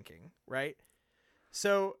was thinking, right?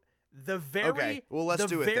 So the very Okay, well, let's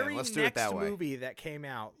do it then. very Let's do it next that way. movie that came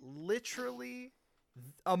out, literally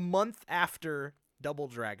a month after Double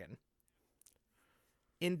Dragon,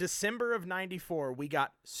 in December of '94, we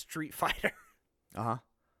got Street Fighter. Uh-huh.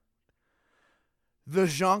 The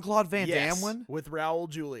Jean-Claude Van Yes, Damme one? with Raul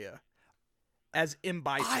Julia as M.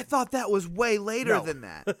 Bison. I thought that was way later No. than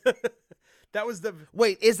that. That was the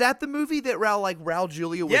Wait, is that the movie that Raul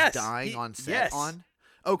Julia was Yes, dying on set yes. on?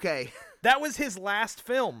 Okay. that was his last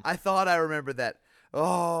film. I thought I remembered that.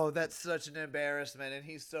 Oh, that's such an embarrassment, and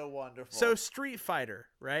he's so wonderful. So Street Fighter,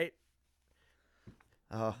 right?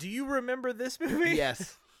 Oh. Do you remember this movie?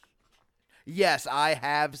 Yes. Yes, I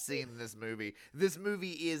have seen this movie. This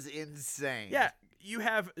movie is insane. Yeah, you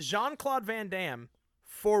have Jean-Claude Van Damme,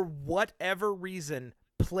 for whatever reason,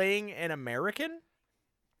 playing an American.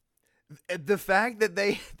 The fact that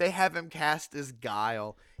they have him cast as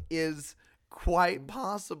Guile is quite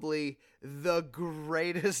possibly the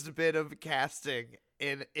greatest bit of casting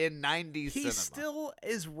in 90s He cinema. still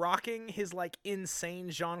is rocking his like insane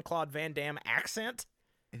Jean-Claude Van Damme accent.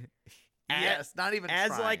 Yes, not even as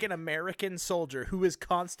trying. like an American soldier who is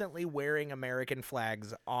constantly wearing American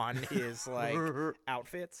flags on his like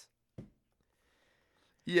outfits.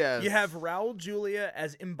 Yes. You have Raul Julia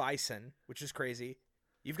as M. Bison, which is crazy.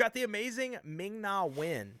 You've got the amazing Ming-Na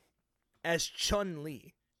Wen as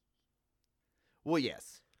Chun-Li. Well,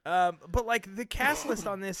 yes. But like the cast list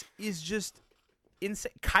on this is just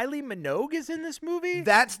insane. Kylie Minogue is in this movie.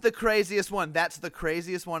 That's the craziest one. That's the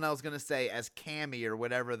craziest one I was gonna say as Cammy or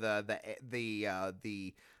whatever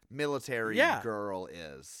the military Yeah. girl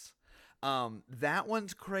is. That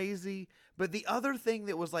one's crazy. But the other thing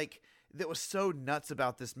that was so nuts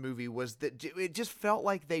about this movie was that it just felt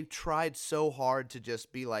like they tried so hard to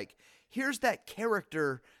just be like, here's that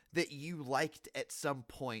character that you liked at some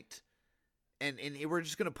point, and we're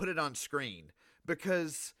just gonna put it on screen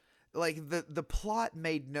because. Like the plot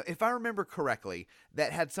made no. If I remember correctly,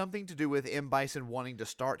 that had something to do with M. Bison wanting to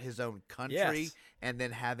start his own country Yes. and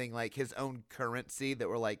then having like his own currency that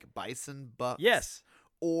were like bison bucks. Yes.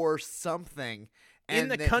 or something. In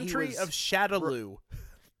and the that he country was- of Shadaloo.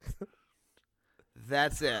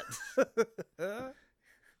 That's it.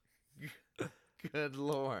 Good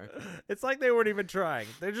lord. It's like they weren't even trying.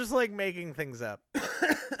 They're just like making things up.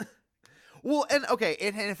 Well, and okay,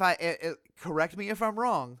 and if I correct me if I'm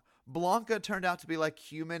wrong, Blanca turned out to be like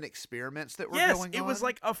human experiments that were Yes, going on. it was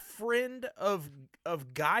like a friend of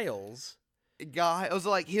Giles guy. It was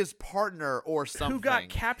like his partner or something who got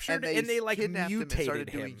captured and they like kidnapped him and started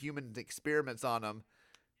mutated doing him. human experiments on him.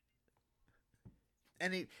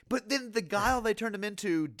 And but then the Guile they turned him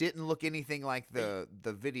into didn't look anything like the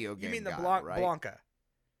video game. You mean the guy, right? Blanca?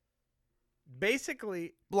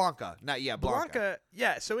 Basically, Blanca, Blanca. Blanca.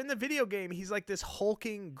 Yeah. So in the video game, he's like this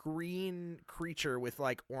hulking green creature with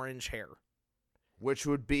like orange hair. Which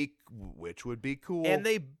would be cool. And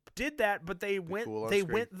they did that, but they cool on went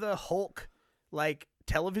screen. the Hulk like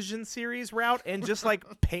television series route and just like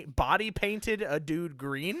body painted a dude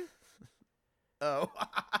green. Oh.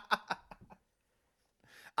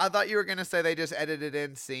 I thought you were gonna say they just edited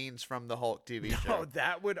in scenes from the Hulk TV show. Oh,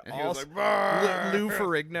 that would And he was also like, Lou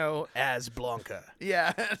Ferrigno as Blanca.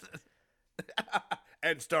 Yeah.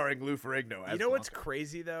 And starring Lou Ferrigno as You know what's Blanca.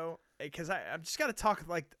 crazy though? Because I've just got to talk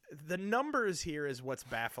like the numbers here is what's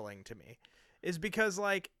baffling to me, is because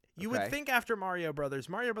like you would Okay. think after Mario Brothers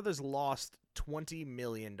lost $20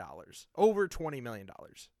 million, over $20 million,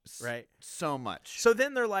 right? So much. So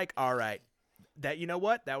then they're like, all right, that you know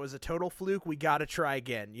what? That was a total fluke. We got to try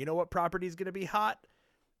again. You know what property is going to be hot?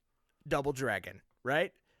 Double Dragon,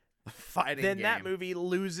 right? Fighting Then game. that movie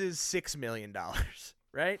loses $6 million,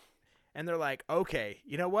 right? And they're like, okay,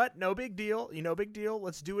 you know what? No big deal.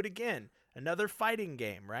 Let's do it again. Another fighting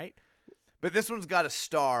game, right? But this one's got a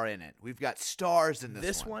star in it. We've got stars in this,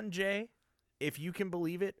 This one, Jay, if you can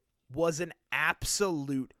believe it, was an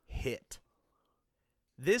absolute hit.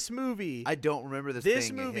 This movie, I don't remember this. this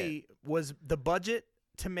being a hit. movie was the budget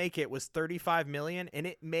to make it was $35 million, and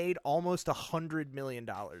it made almost $100 million.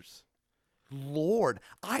 Lord,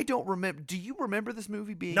 I don't remember. Do you remember this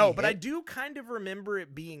movie being? No, a but I hit? do kind of remember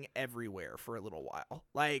it being everywhere for a little while.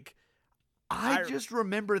 Like, I just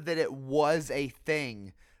remember that it was a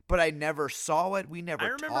thing, but I never saw it. We never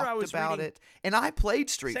remember talked I was about reading- it. And I played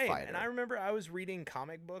Street same. Fighter. And I remember I was reading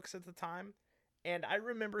comic books at the time, and I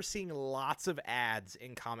remember seeing lots of ads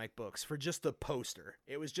in comic books for just the poster.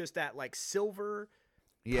 It was just that like silver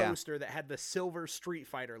poster that had the silver Street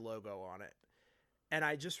Fighter logo on it. And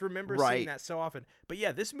I just remember seeing Right. that so often. But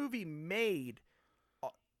yeah, this movie made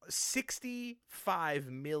 $65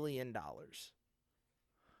 million.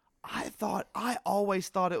 I always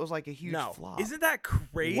thought it was like a huge No, flop. isn't that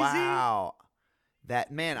crazy? Wow.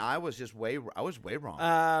 That man, I was way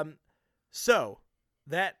wrong. So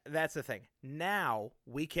that's the thing. Now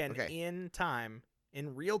we can Okay.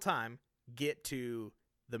 in real time, get to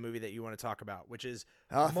the movie that you want to talk about, which is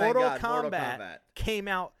Oh, thank Mortal God, Mortal Kombat Kombat. came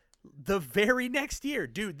out the very next year.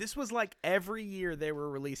 Dude, this was like every year they were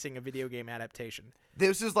releasing a video game adaptation.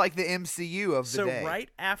 This is like the MCU of the So day. right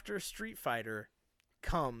after Street Fighter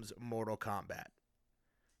comes Mortal Kombat.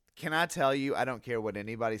 Can I tell you, I don't care what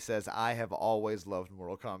anybody says, I have always loved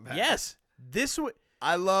Mortal Kombat. Yes. This would.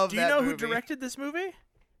 I love Do you that know movie. who directed this movie?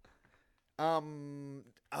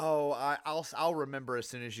 I'll remember as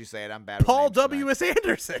soon as you say it. I'm bad with Paul names tonight. W.S.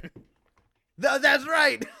 Anderson. That's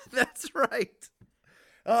right. That's right.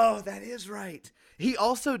 Oh, that is right. He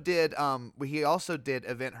also did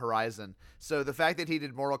Event Horizon. So the fact that he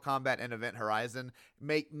did Mortal Kombat and Event Horizon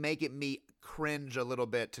make it me cringe a little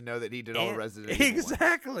bit to know that he did all the Resident Evil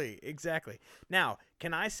ones. Exactly. Now,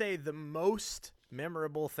 can I say the most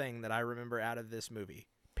memorable thing that I remember out of this movie,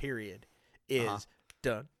 period, is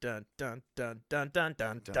dun dun dun dun dun dun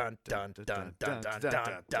dun dun dun dun dun dun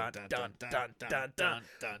dun dun dun dun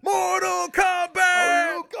dun Mortal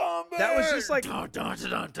Kombat! That was just like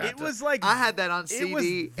it was like I had that on it was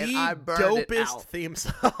CD the and I burned it dopest out. theme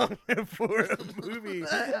song for a movie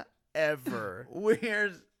ever.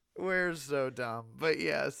 We're so dumb, but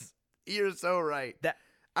yes, you're so right. That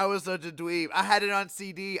I was such a dweeb. I had it on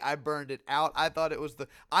CD. I burned it out. I thought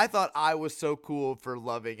I was so cool for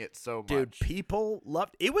loving it so much. dude, people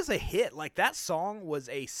loved it. Was a hit. Like that song was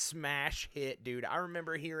a smash hit, dude. I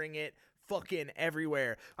remember hearing it fucking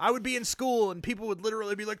everywhere. I would be in school and people would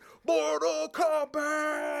literally be like, Mortal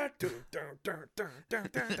Kombat.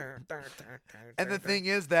 And the thing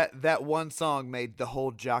is that one song made the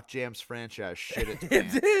whole Jock Jams franchise shit its it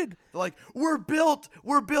pants. did. Like, we're built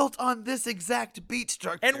on this exact beat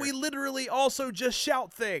structure. And we literally also just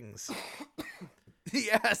shout things.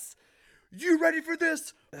 Yes. You ready for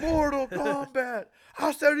this? Mortal Kombat.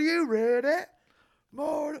 I said, are you ready?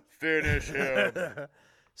 Mortal. Finish him.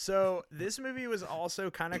 So this movie was also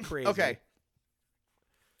kind of crazy. Okay.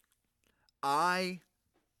 I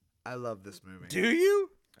love this movie. Do you?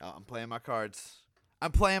 Oh, I'm playing my cards.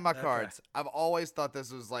 I've always thought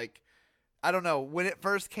this was like, I don't know. When it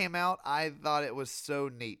first came out, I thought it was so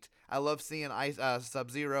neat. I love seeing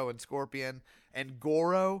Sub-Zero and Scorpion and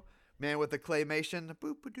Goro, man, with the claymation.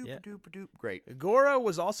 Boop, ba-doop, Yeah. ba-doop, ba-doop. Great. Goro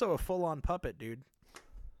was also a full-on puppet, dude.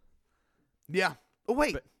 Yeah. Oh,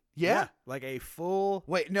 wait. But- yeah? like a full.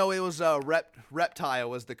 Wait, no, it was Reptile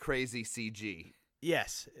was the crazy CG.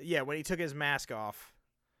 Yes, yeah. When he took his mask off.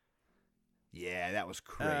 Yeah, that was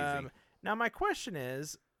crazy. Now my question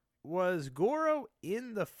is, was Goro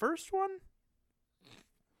in the first one?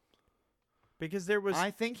 Because there was.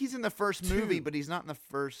 I think he's in the first movie, two. but he's not in the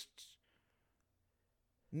first.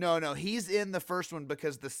 No, he's in the first one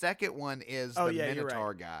because the second one is the you're Minotaur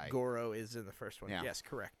right. guy. Goro is in the first one. Yeah. Yes,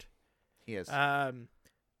 correct. He is.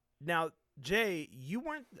 Now, Jay, you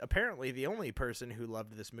weren't apparently the only person who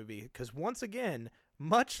loved this movie because once again,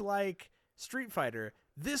 much like Street Fighter,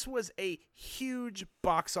 this was a huge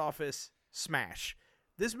box office smash.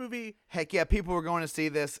 This movie, Heck yeah, people were going to see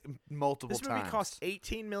this multiple this movie times. cost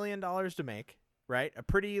 $18 million to make, right? A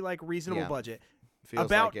pretty like reasonable Yeah. budget. Feels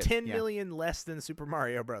About like it, $10 yeah. million less than Super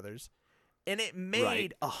Mario Brothers, and it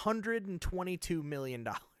made $122 million.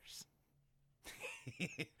 No.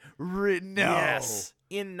 Yes,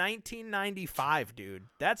 in 1995, dude.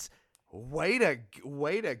 That's Way to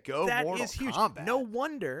go, that Mortal is huge. Kombat. No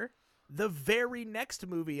wonder the very next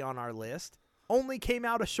movie on our list only came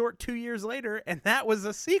out a short 2 years later, and that was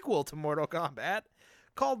a sequel to Mortal Kombat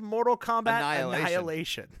called Mortal Kombat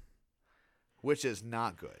Annihilation. Which is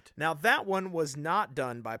not good. Now, that one was not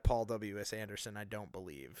done by Paul W.S. Anderson, I don't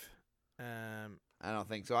believe. I don't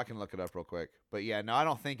think so. I can look it up real quick. But yeah, no, I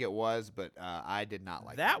don't think it was, but I did not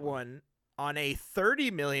like that one, on a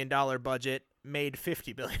 $30 million budget, made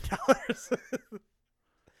 $50 million.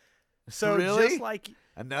 So Really?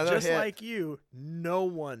 just hit. like you, no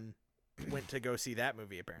one went to go see that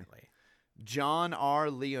movie, apparently. John R.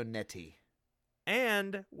 Leonetti.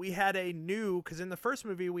 And we had a new, because in the first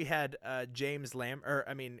movie we had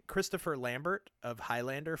Christopher Lambert of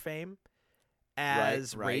Highlander fame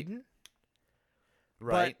as Right. Raiden.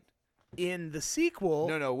 Right. But in the sequel,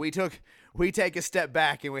 No, we take a step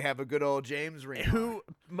back and we have a good old James Remar. who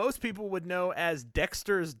most people would know as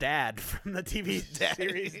Dexter's dad from the TV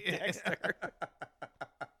series Dexter.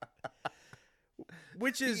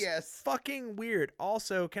 Which is Yes. fucking weird.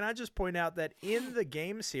 Also, can I just point out that in the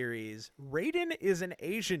game series, Raiden is an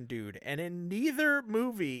Asian dude, and in neither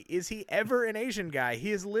movie is he ever an Asian guy.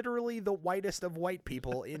 He is literally the whitest of white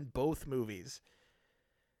people in both movies.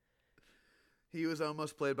 He was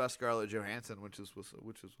almost played by Scarlett Johansson, which was also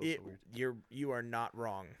weird. You are not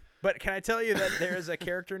wrong. But can I tell you that there is a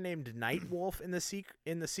character named Nightwolf in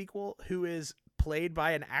the sequel who is played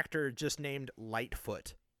by an actor just named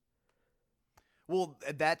Lightfoot. Well,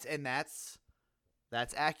 that's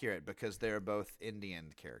accurate because they're both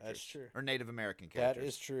Indian characters. That's true. Or Native American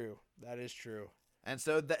characters. true. That is true. And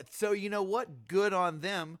so you know what? Good on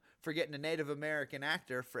them for getting a Native American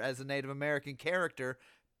actor as a Native American character,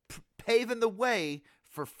 paving the way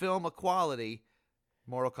for film equality.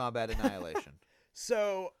 Mortal Kombat Annihilation.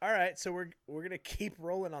 So, all right, so we're gonna keep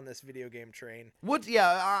rolling on this video game train.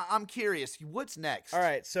 I'm curious. What's next? All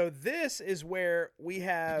right, so this is where we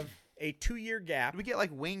have a 2-year gap. Do we get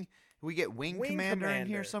like Wing Commander in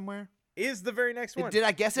here somewhere? Is the very next one. Did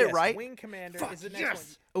I guess it Yes, right? Wing Commander Fuck, is the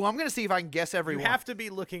next one. Oh, I'm gonna see if I can guess every You one. have to be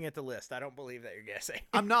looking at the list. I don't believe that you're guessing.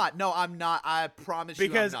 I'm not. No, I'm not. I promise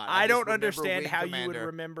Because you I'm not. I just don't remember understand Wing how you would Commander.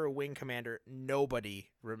 remember Wing Commander. Nobody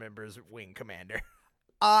remembers Wing Commander.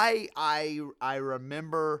 I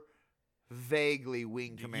remember vaguely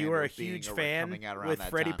Wing Commander. You are a being huge coming fan out around with that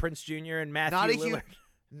Freddie time. Prinze Jr. and Matthew Not a Lillard.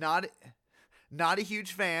 huge, not a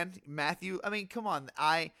huge fan. Matthew. I mean, come on.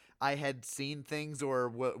 I had seen things or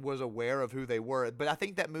was aware of who they were, but I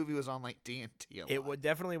think that movie was on like TNT.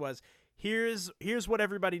 Definitely was. Here's what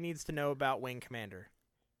everybody needs to know about Wing Commander.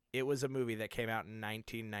 It was a movie that came out in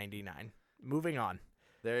 1999. Moving on.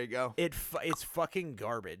 There you go. It's fucking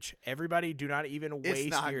garbage. Everybody, do not even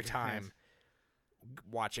waste not your good. time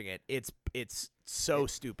watching it. It's so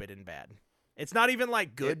stupid and bad. It's not even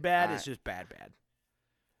like good bad. It's just bad.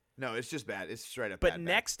 No, it's just bad. It's straight up But bad.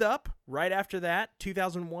 next up, right after that,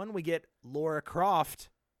 2001, we get Lara Croft,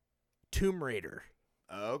 Tomb Raider.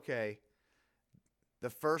 Okay.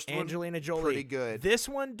 The first Angelina one, Jolie. pretty good. This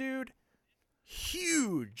one, dude,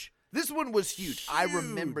 huge. This one was huge. I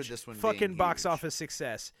remember Huge this one fucking being box huge. office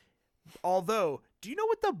success. Although, do you know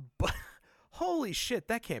what holy shit,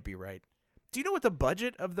 that can't be right. Do you know what the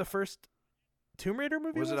budget of the first Tomb Raider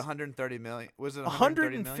movie was? Was it 130 million? Was it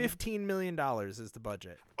 130 million? $115 million is the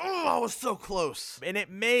budget. Oh, I was so close. And it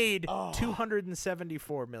made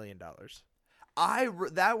 $274 million.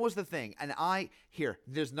 That was the thing. And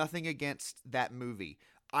there's nothing against that movie.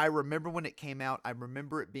 I remember when it came out, I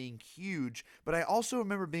remember it being huge, but I also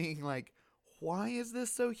remember being like, why is this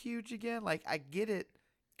so huge again? Like, I get it,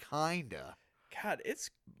 kinda. God, it's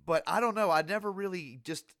But I don't know. I never really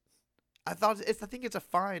I think it's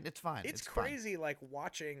fine. It's fine. it's fine. crazy like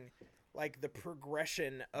watching like the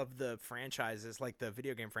progression of the franchises, like the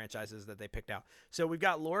video game franchises that they picked out. So we've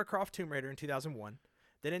got Lara Croft Tomb Raider in 2001.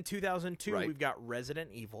 Then in 2002, Right. we've got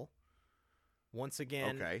Resident Evil. Once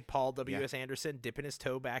again, Okay. Paul W.S. Yeah. Anderson dipping his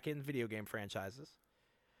toe back in video game franchises.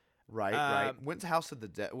 Right. When's House of the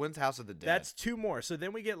Dead? That's 2 more. So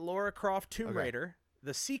then we get Lara Croft Tomb Okay. Raider,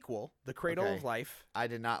 the sequel, The Cradle Okay. of Life. I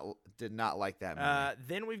did not like that movie.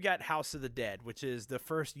 Then we've got House of the Dead, which is the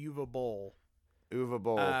first Uwe Boll. Uwe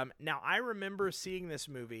Boll. Now, I remember seeing this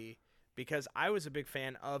movie because I was a big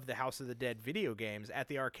fan of the House of the Dead video games at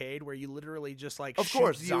the arcade, where you literally just like Of shoot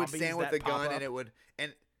course, you would zombies stand with that the pop gun, up. and it would.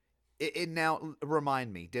 And it now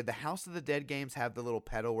remind me: did the House of the Dead games have the little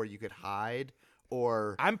pedal where you could hide,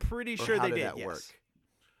 or I'm pretty or sure how they did did. that Yes. work?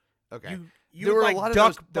 Okay, You there would, were like, a lot of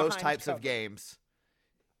duck those behind types of cover. games.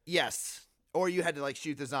 Yes, or you had to like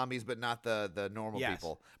shoot the zombies, but not the normal Yes.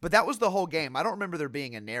 people. But that was the whole game. I don't remember there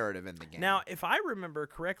being a narrative in the game. Now, if I remember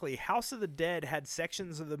correctly, House of the Dead had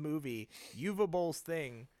sections of the movie. Uwe Boll's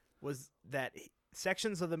thing was that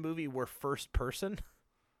sections of the movie were first person.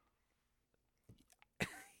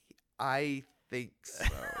 I think so.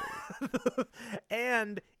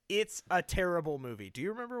 And it's a terrible movie. Do you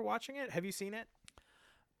remember watching it? Have you seen it?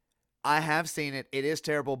 I have seen it. It is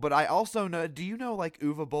terrible, but I also know. Do you know like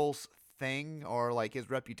Uwe Boll's thing or like his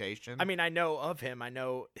reputation? I mean, I know of him. I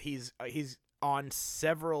know he's on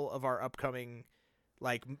several of our upcoming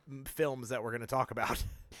like films that we're going to talk about.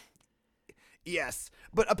 Yes,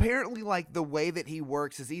 but apparently, like the way that he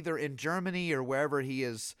works is either in Germany or wherever he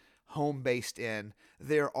is home based in.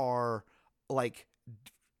 There are like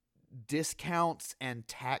discounts and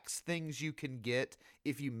tax things you can get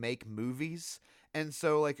if you make movies. And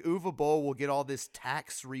so, like, Uwe Boll will get all this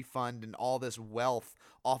tax refund and all this wealth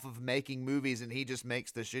off of making movies, and he just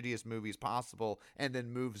makes the shittiest movies possible and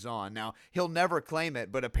then moves on. Now, he'll never claim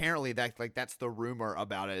it, but apparently that's the rumor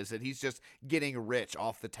about it, is that he's just getting rich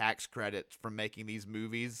off the tax credits from making these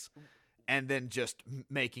movies and then just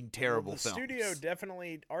making terrible The films. studio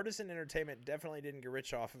definitely, Artisan Entertainment definitely didn't get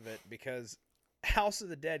rich off of it because House of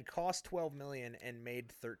the Dead cost $12 million and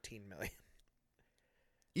made $13 million.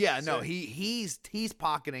 Yeah, no, So- he's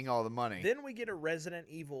pocketing all the money, Then we get a Resident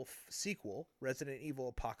Evil sequel, Resident Evil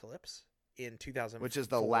Apocalypse, in 2004. which is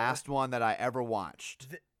the last one that I ever watched.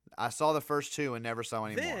 Th- I saw the first 2 and never saw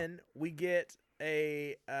any more. Then we get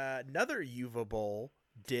another Uwe Boll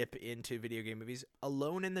dip into video game movies.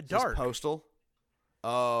 Alone in the Is this Dark Postal.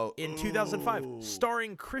 Oh, in 2005, ooh.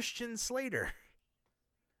 starring Christian Slater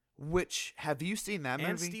Which have you seen that movie?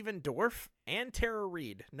 and Stephen Dorff and Tara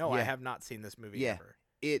Reid. No, I Yeah. have not seen this movie Yeah. ever.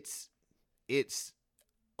 It's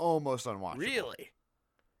almost unwatchable. Really?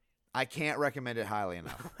 I can't recommend it highly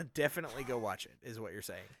enough. Definitely go watch it, is what you're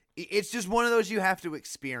saying. It's just one of those you have to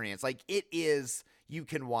experience. Like, it is, you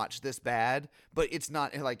can watch this bad, but it's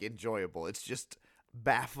not like enjoyable. It's just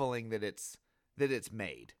baffling that it's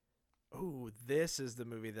made. Ooh, this is the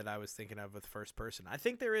movie that I was thinking of with first person. I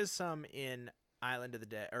think there is some in Island of the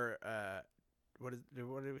Dead, or what is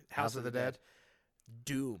House of the Dead?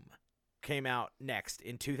 Doom came out next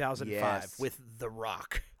in 2005 Yes. with The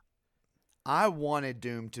Rock. I wanted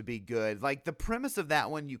Doom to be good. Like, the premise of that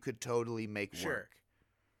one you could totally make Sure. work.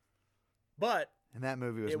 But And that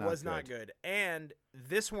movie was it not was good. not good. And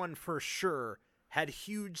this one for sure had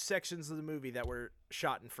huge sections of the movie that were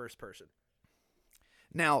shot in first person.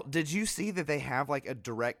 Now, did you see that they have like a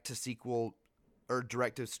direct-to-sequel or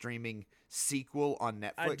direct-to-streaming sequel on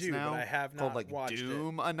Netflix I do, now? but I have called not like watched it.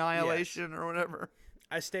 Doom Annihilation or whatever.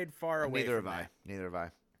 I stayed far away Neither from have I. that. Neither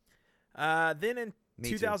have I. Then in Me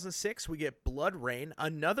too. 2006, we get Blood Rain,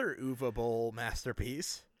 another Uwe Boll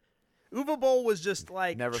masterpiece. Uwe Boll was just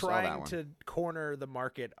like Never saw that trying one. to corner the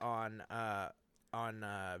market on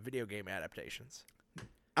video game adaptations.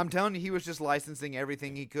 I'm telling you, he was just licensing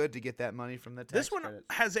everything he could to get that money from the tax This one credits.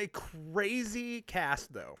 has a crazy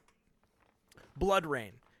cast though. Blood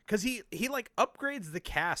Rain, because he like upgrades the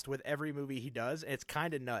cast with every movie he does, and it's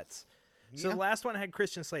kind of nuts. So Yeah. the last one had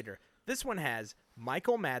Christian Slater. This one has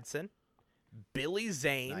Michael Madsen, Billy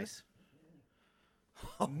Zane, Nice.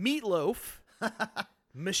 Meatloaf,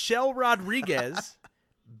 Michelle Rodriguez,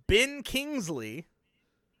 Ben Kingsley,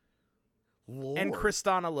 and Lord.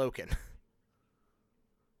 Kristana Loken.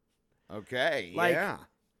 Okay, Like- yeah.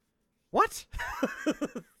 What?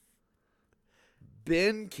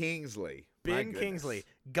 Ben Kingsley. My Ben goodness. Kingsley.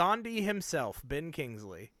 Gandhi himself, Ben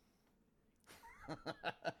Kingsley.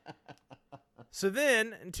 So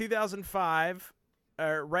then, in 2005,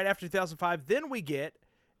 right after 2005, then we get,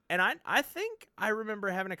 and I think I remember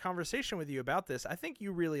having a conversation with you about this. I think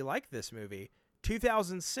you really like this movie.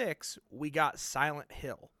 2006, we got Silent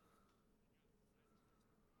Hill.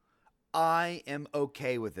 I am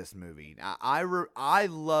okay with this movie. I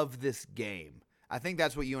love this game. I think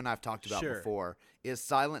that's what you and I have talked about Sure. before. Is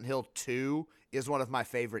Silent Hill 2 is one of my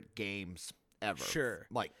favorite games ever. Sure.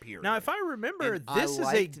 Like, period. Now, if I remember, And this is I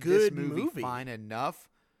a liked good this movie fine enough.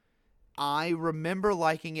 I remember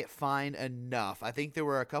liking it fine enough. I think there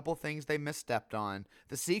were a couple things they misstepped on.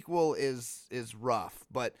 The sequel is rough,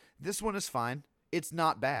 but this one is fine. It's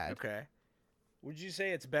not bad. Okay. Would you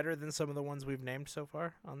say it's better than some of the ones we've named so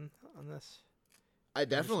far on this? I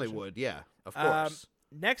definitely Conversation. would. Yeah, of Um, course.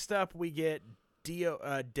 Next up, we get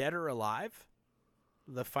Dead or Alive,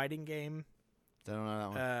 the fighting game. I don't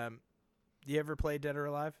know that one. You ever play Dead or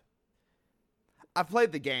Alive? I've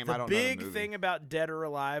played the game. I The don't big know the movie. thing about Dead or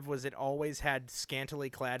Alive was it always had scantily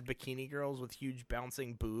clad bikini girls with huge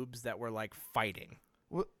bouncing boobs that were like fighting.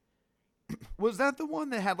 Was that the one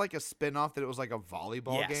that had like a spin-off that it was like a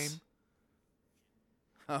volleyball Yes. game?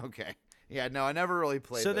 Okay. Yeah, no, I never really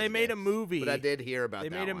played So they those made a games, movie. But I did hear about They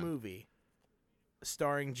that made a one. movie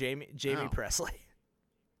starring Jamie Oh. Presley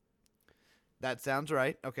That sounds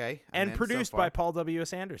right. Okay. I'm and in so produced far. by Paul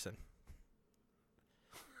W.S. Anderson.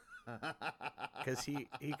 Because he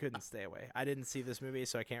couldn't stay away. I didn't see this movie,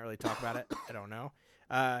 so I can't really talk about it. I don't know.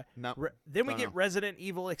 No. Then we don't get know. Resident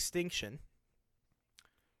Evil Extinction.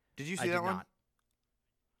 Did you I see did that one? not.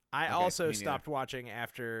 I Okay, also me neither. stopped watching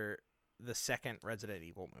after the second Resident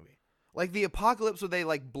Evil movie. Like the apocalypse where they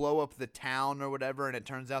like blow up the town or whatever, and it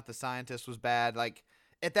turns out the scientist was bad. Like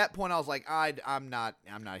at that point, I was like, I'm not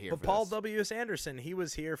here. But for Paul this. W.S. Anderson, he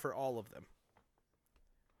was here for all of them.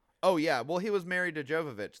 Oh yeah, well he was married to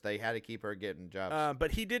Jovovich. They had to keep her getting jobs.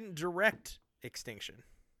 But he didn't direct Extinction.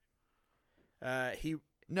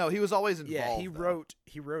 No, he was always involved. Yeah, he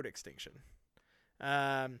though. wrote Extinction.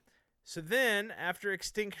 So then after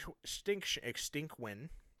Extinction,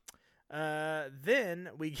 then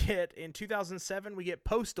we get in 2007 we get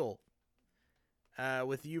Postal,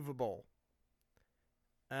 with Uwe Boll.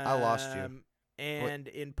 I lost you. And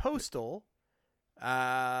in Postal,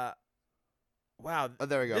 wow. Oh,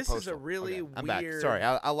 there we go. This is a Postal. really Okay, I'm weird. back. Sorry,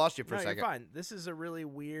 I lost you for No, a second. you're fine. This is a really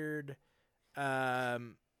weird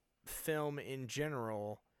film in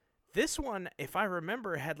general. This one, if I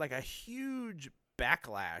remember, had like a huge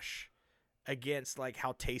backlash against like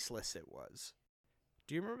how tasteless it was.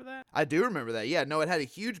 Do you remember that? I do remember that. Yeah, no, it had a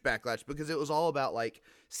huge backlash because it was all about like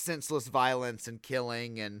senseless violence and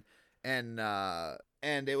killing and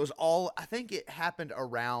And it was all, I think it happened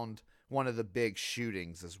around one of the big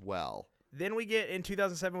shootings as well. Then we get, in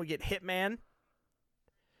 2007, we get Hitman.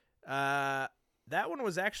 That one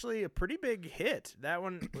was actually a pretty big hit. That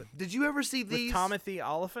one Did you ever see with these? Timothy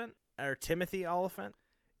Oliphant.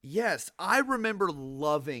 Yes, I remember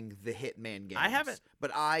loving the Hitman games. I haven't.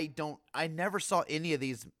 But I never saw any of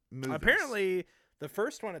these movies. Apparently, the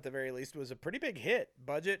first one at the very least was a pretty big hit.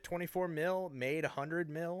 Budget 24 mil, made 100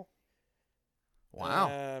 mil.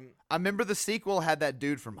 Wow. I remember the sequel had that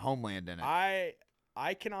dude from Homeland in it.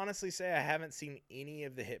 I can honestly say I haven't seen any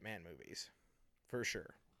of the Hitman movies. For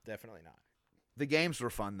sure. Definitely not. The games were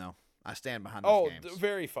fun, though. I stand behind those games.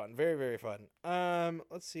 Very fun. Very, very fun.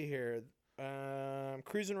 Let's see here.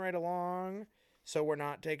 Cruising right along, so we're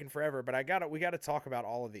not taking forever. But we got to talk about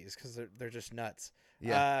all of these because they're just nuts.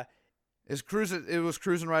 Yeah. It was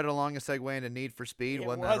cruising right along a segue into Need for Speed.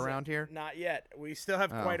 Wasn't that around here? Not yet. We still have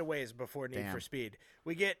quite a ways before Need for Speed.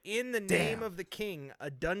 We get In the Name of the King, a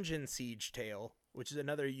Dungeon Siege Tale, which is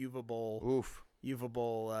another Uvable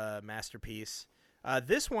masterpiece.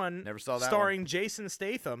 This one, never saw that starring Jason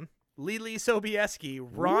Statham, Lily Sobieski,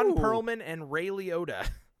 Ron Perlman, and Ray Liotta.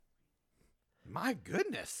 My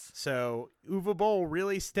goodness. So Uwe Boll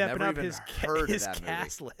really stepping Never up even his heard of that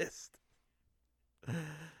cast list.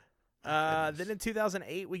 Then in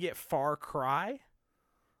 2008 we get Far Cry.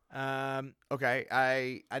 Okay,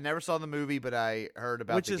 I never saw the movie, but I heard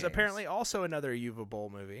about which the is games. apparently also another Uwe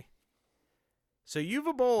Boll movie. So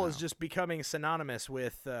Uwe Boll is just becoming synonymous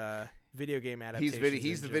with video game adaptations.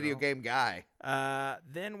 He's the video game guy.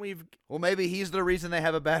 Then maybe he's the reason they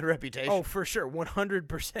have a bad reputation. Oh, for sure,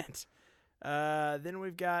 100%. Then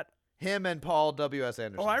we've got him and Paul W.S.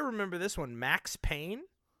 Anderson. Oh, I remember this one, Max Payne.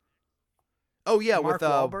 Oh yeah, Mark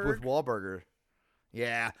Wahlberg. with Wahlberg.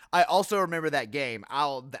 Yeah, I also remember that game.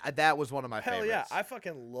 That was one of my favorites. Hell yeah, I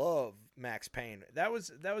fucking love Max Payne.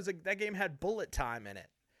 That game had bullet time in it.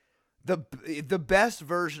 The best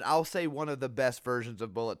version, I'll say one of the best versions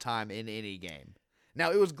of bullet time in any game.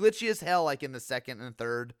 Now, it was glitchy as hell like in the second and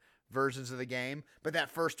third versions of the game, but that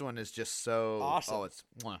first one is just so awesome. Oh, it's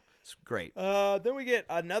great. Then we get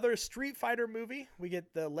another Street Fighter movie. We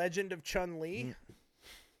get The Legend of Chun-Li.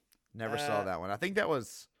 Never saw that one. I think that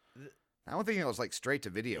was I don't think it was like straight to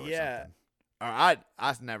video or something. Or I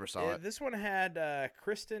never saw it. This one had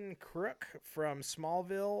Kristen Crook from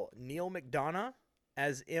Smallville, Neil McDonough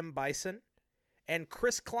as M. Bison, and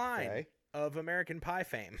Chris Klein of American Pie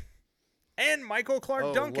fame, and Michael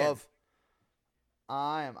Clark Duncan.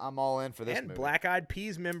 I'm all in for this and movie. Black Eyed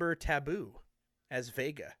Peas member Taboo as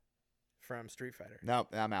Vega from Street Fighter. Nope,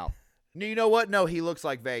 I'm out. No, you know what? No, he looks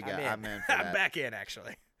like Vega. I'm in for that. I'm back in,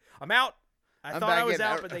 actually. I'm out. I thought I was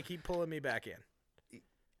out, but they keep pulling me back in.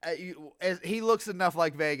 He looks enough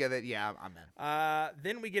like Vega that, yeah, I'm in.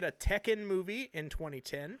 Then we get a Tekken movie in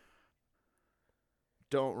 2010.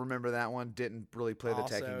 Don't remember that one. Didn't really play the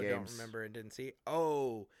Tekken games. Don't remember and didn't see.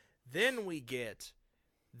 Oh, then we get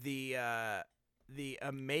the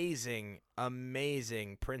amazing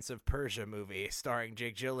Prince of Persia movie starring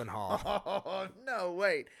Jake Gyllenhaal. Oh, no,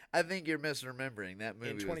 wait. I think you're misremembering. That movie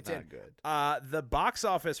in 2010. was not good. The box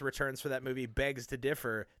office returns for that movie begs to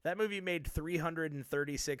differ. That movie made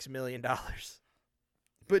 $336 million.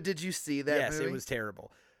 But did you see that movie? Yes, it was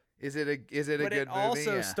terrible. Is it a good movie? But it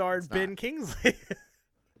also starred Ben Kingsley.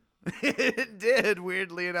 It did,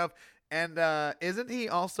 weirdly enough. And isn't he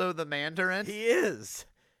also the Mandarin? He is.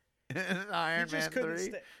 Iron Man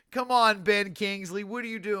 3. Come on, Ben Kingsley. What are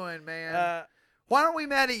you doing, man? Why aren't we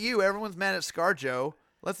mad at you? Everyone's mad at ScarJo.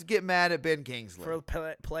 Let's get mad at Ben Kingsley. For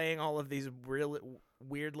playing all of these really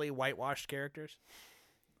weirdly whitewashed characters?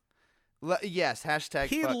 Yes, hashtag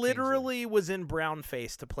He fuck literally Kingsley. was in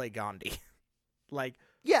brownface to play Gandhi. Like,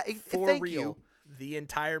 yeah, for thank real. You. The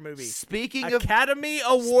entire movie. Speaking Academy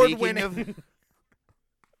Award winning.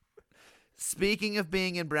 Speaking of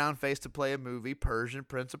being in brownface to play a movie,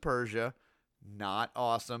 Prince of Persia, not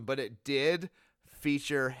awesome, but it did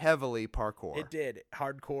feature heavily parkour. It did.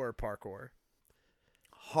 Hardcore parkour.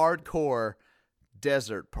 Hardcore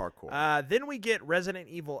desert parkour. Then we get Resident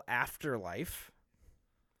Evil Afterlife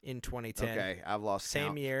in 2010. Okay, I've lost Same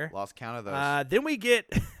count. year. Lost count of those. Then we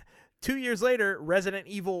get 2 years later Resident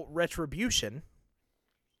Evil Retribution.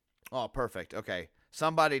 Oh, perfect. Okay.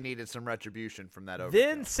 Somebody needed some retribution from that overkill.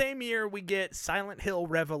 Then same year we get Silent Hill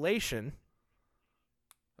Revelation.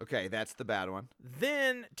 Okay, that's the bad one.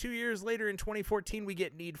 Then 2 years later in 2014 we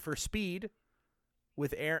get Need for Speed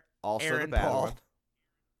with Aaron the bad Paul. one.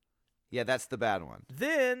 Yeah, that's the bad one.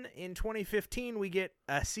 Then in 2015 we get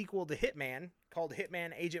a sequel to Hitman called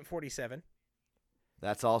Hitman Agent 47.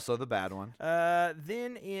 That's also the bad one.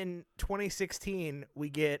 Then in 2016 we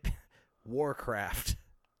get Warcraft.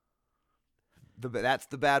 That's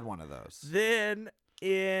the bad one of those. Then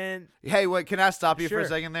in Hey, wait, can I stop you for Sure. a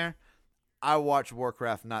second there? I watched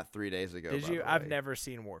Warcraft not 3 days ago. did you? I've never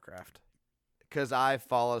seen Warcraft. Because I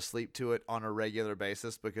fall asleep to it on a regular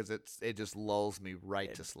basis because it just lulls me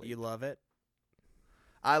right to sleep. You love it?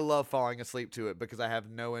 I love falling asleep to it because I have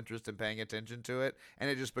no interest in paying attention to it, and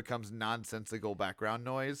it just becomes nonsensical background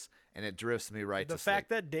noise, and it drifts me right The to sleep. fact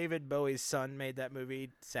that David Bowie's son made that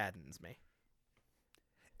movie saddens me.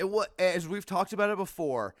 As we've talked about it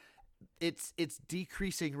before, it's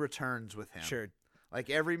decreasing returns with him. Sure. Like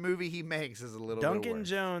every movie he makes is a little Duncan bit worse.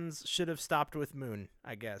 Jones should have stopped with Moon,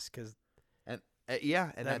 I guess, because And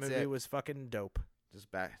yeah, and that that's movie it. was fucking dope. Just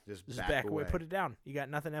back Away. away. Put it down. You got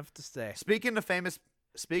nothing else to say. Speaking of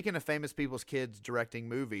famous people's kids directing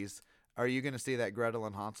movies, are you going to see that Gretel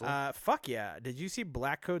and Hansel? Fuck yeah. Did you see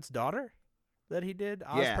Blackcoat's Daughter that he did?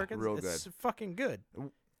 Oz Yeah, Perkins? real It's good. fucking good.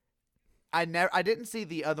 I didn't see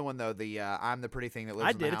the other one though. The I'm the pretty thing that lives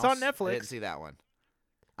I in the did. house. It's on Netflix. I didn't see that one.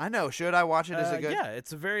 I know. Should I watch it? Is it good? Yeah,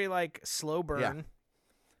 it's a very like slow burn. Yeah.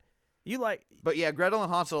 You like But yeah, Gretel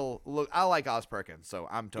and Hansel. Look, I like Oz Perkins, so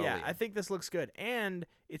I'm totally. Yeah, in. I think this looks good. And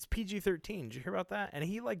it's PG-13. Did you hear about that? And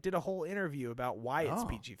he like did a whole interview about why it's Oh.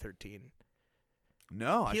 PG-13.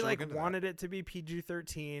 No, I He should like look into wanted it to be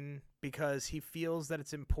PG-13 because he feels that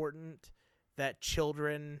it's important that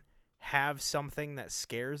children have something that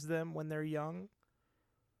scares them when they're young.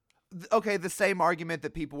 that. Okay, the same argument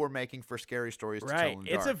that people were making for Scary Stories to Right. Tell in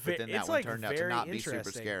the It's Dark, a but then it's that one like turned out to very not be super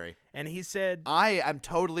interesting. scary. And he said I am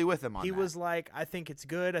totally with him on he that. was like, I think it's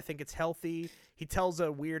good. I think it's healthy. He tells a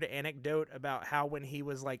weird anecdote about how when he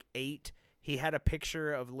was like 8, he had a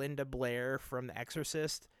picture of Linda Blair from The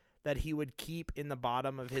Exorcist that he would keep in the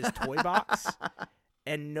bottom of his toy box,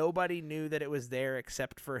 and nobody knew that it was there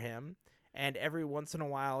except for him. And every once in a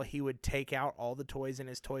while, he would take out all the toys in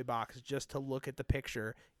his toy box just to look at the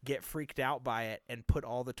picture, get freaked out by it, and put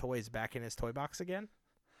all the toys back in his toy box again.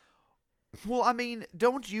 Well, I mean,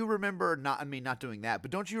 don't you remember not doing that, but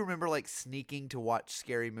don't you remember like sneaking to watch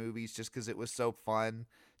scary movies just because it was so fun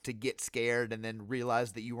to get scared and then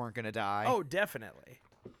realize that you weren't going to die? Oh, definitely.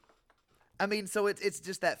 I mean, so it's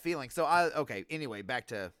just that feeling. So anyway, back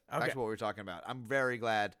to what we were talking about. I'm very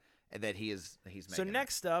glad that he's making So it.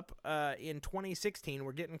 next up, in 2016,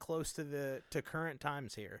 we're getting close to current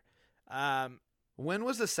times here. When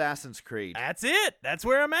was Assassin's Creed? That's it. That's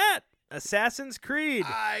where I'm at. Assassin's Creed,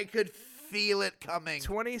 I could feel it coming.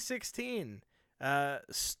 2016.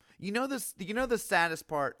 You know the saddest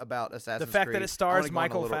part about Assassin's The fact Creed? that it I wanna stars go on a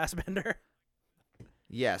Michael little- Fassbender.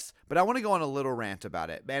 Yes, but I want to go on a little rant about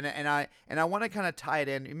it, and I want to kind of tie it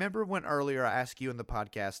in. Remember when earlier I asked you in the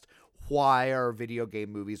podcast why are video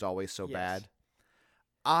game movies always so Yes. bad?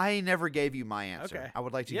 I never gave you my answer. Okay. I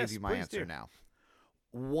would like to Yes, give you my please answer do. now.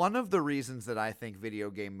 One of the reasons that I think video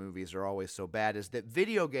game movies are always so bad is that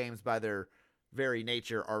video games, by their very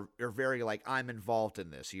nature, are very like, I'm involved in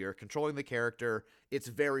this. You're controlling the character. It's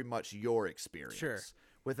very much your experience. Sure.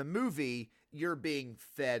 With a movie, you're being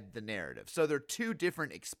fed the narrative. So they're two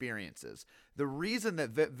different experiences. The reason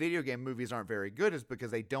that video game movies aren't very good is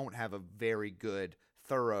because they don't have a very good,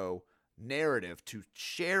 thorough narrative to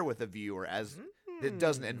share with the viewer as it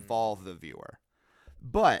doesn't involve the viewer.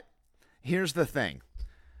 But here's the thing.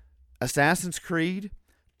 Assassin's Creed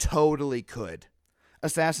totally could.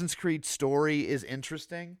 Assassin's Creed story is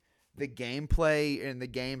interesting. The gameplay in the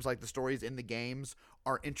games, like the stories in the games,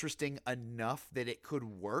 are interesting enough that it could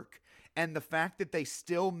work. And the fact that they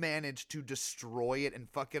still managed to destroy it and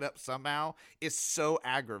fuck it up somehow is so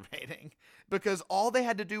aggravating. Because all they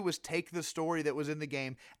had to do was take the story that was in the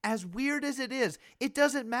game, as weird as it is. It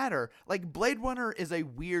doesn't matter. Like, Blade Runner is a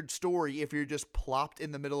weird story if you're just plopped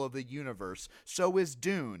in the middle of the universe. So is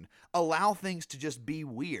Dune. Allow things to just be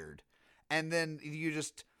weird. And then you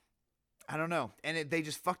just, I don't know. And they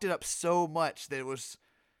just fucked it up so much that it was,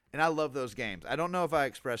 and I love those games. I don't know if I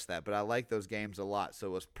expressed that, but I like those games a lot. So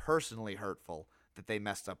it was personally hurtful that they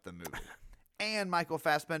messed up the movie. And Michael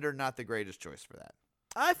Fassbender, not the greatest choice for that.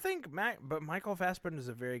 I think but Michael Fassbender is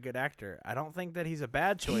a very good actor. I don't think that he's a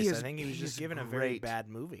bad choice. I think he was just given a very great. bad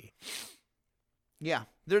movie. Yeah,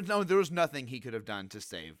 there was nothing he could have done to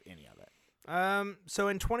save any of it. So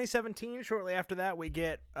in 2017, shortly after that, we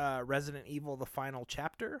get Resident Evil: The Final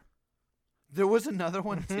Chapter. There was another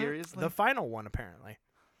one, seriously? The final one, apparently.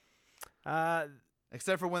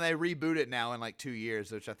 Except for when they reboot it now in like 2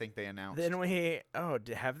 years, which I think they announced. Then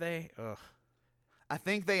have they? Ugh. I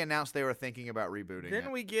think they announced they were thinking about rebooting it.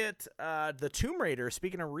 Then we get the Tomb Raider.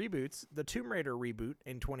 Speaking of reboots, the Tomb Raider reboot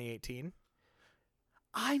in 2018.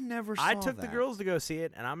 I never saw I took that. the girls to go see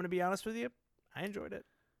it, and I'm going to be honest with you, I enjoyed it.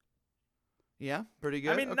 Yeah, pretty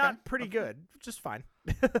good. I mean, Okay. not pretty good, just fine.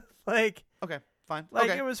 like Okay, fine. Like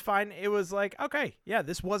okay. it was fine. It was like, okay, yeah,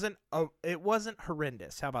 it wasn't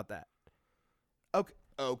horrendous. How about that?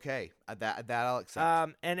 Okay. That I'll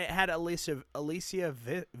accept. And it had Alicia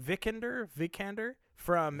Vikander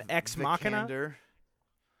from Ex Machina,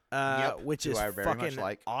 Vikander. which who is I very much fucking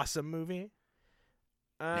like. awesome movie.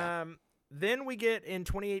 Yeah. Then we get in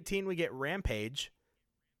 2018 we get Rampage.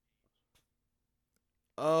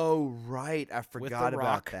 Oh right, I The forgot about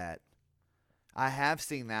Rock. that. I have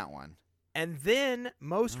seen that one. And then,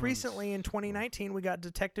 most Oh, recently in 2019, we got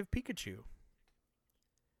Detective Pikachu.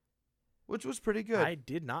 Which was pretty good. I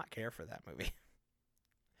did not care for that movie.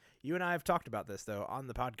 You and I have talked about this, though, on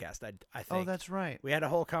the podcast, I think. Oh, that's right. We had a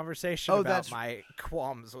whole conversation Oh, about that's- my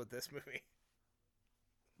qualms with this movie.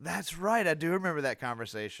 That's right. I do remember that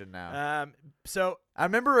conversation now. So, I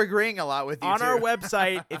remember agreeing a lot with you on too. our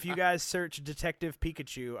website, if you guys search Detective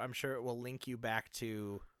Pikachu, I'm sure it will link you back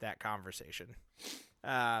to that conversation.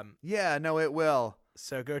 Yeah, no, it will.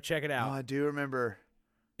 So go check it Oh, out. I do remember.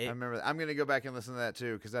 It- I remember. I'm gonna go back and listen to that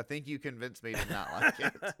too because I think you convinced me to not like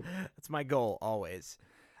it. That's my goal always.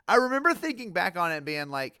 I remember thinking back on it and being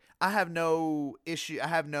like, I have no issue. I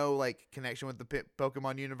have no like connection with the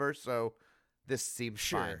Pokemon universe, so this seems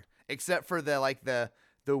Sure. fine. Except for the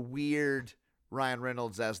weird Ryan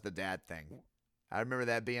Reynolds as the dad thing. I remember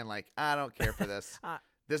that being like, I don't care for this.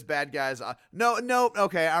 This bad guy's no.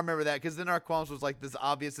 Okay, I remember that because then our qualms was like, this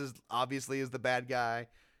obviously is the bad guy.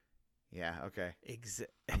 Yeah. Okay.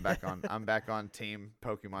 I'm back on Team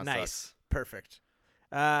Pokemon. Nice. Sucks. Perfect.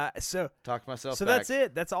 So Talk myself. So back. that's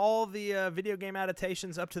it. That's all the video game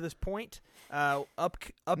adaptations up to this point.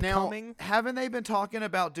 Upcoming. Now, haven't they been talking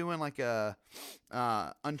about doing like a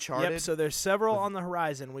Uncharted? Yep. So there's several on the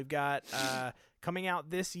horizon. We've got coming out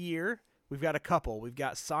this year. We've got a couple. We've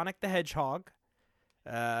got Sonic the Hedgehog.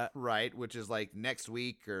 Right, which is like next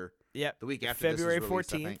week or Yep. the week after February this is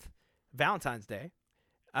released, I think. 14th, Valentine's Day.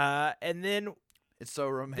 And then It's so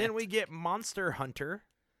romantic. then we get Monster Hunter,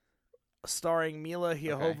 starring Mila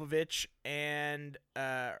Jovovich and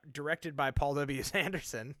directed by Paul W.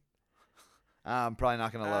 Anderson. I'm probably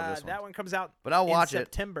not gonna love this one. That one comes out But I'll watch in it.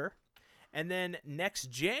 September. And then next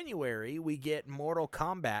January, we get Mortal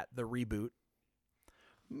Kombat, the reboot,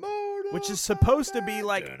 which is supposed to be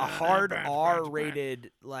like a hard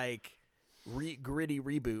R-rated, like gritty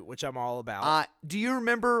reboot, which I'm all about. Do you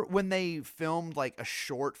remember when they filmed like a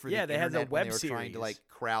short for Yeah, the they had the internet when web they were trying to series. like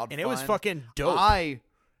crowd And it was fund? fucking dope.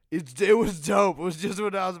 It was dope. It was just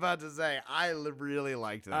what I was about to say. I really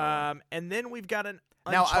liked that. one. And then we've got an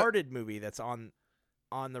Now, Uncharted movie that's on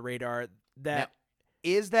the radar. That Now,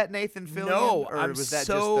 is that Nathan Fillion? no, or I'm was that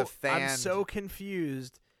so just the fan? I'm so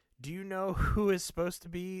confused. Do you know who is supposed to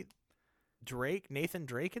be Drake? Nathan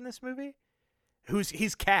Drake in this movie?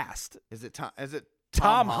 He's cast? Is it Tom? Is it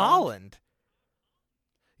Tom Holland.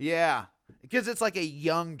 Yeah, because it's like a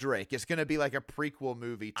young Drake. It's gonna be like a prequel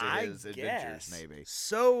movie to I his adventures, guess. maybe.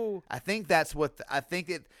 So I think that's what I think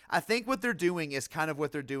what they're doing is kind of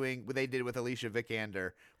what they're doing. What they did with Alicia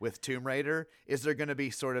Vikander with Tomb Raider is they're going to be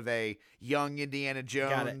sort of a young Indiana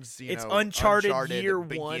Jones. You It's know, Uncharted Year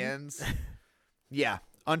begins. Yeah,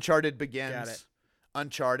 Uncharted begins. Got it.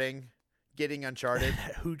 Uncharting, getting Uncharted.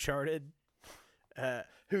 who charted?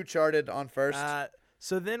 Who charted on first?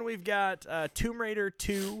 So then we've got Tomb Raider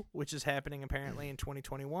 2, which is happening apparently in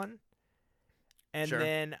 2021. And Sure.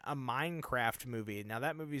 then a Minecraft movie. Now,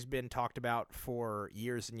 that movie's been talked about for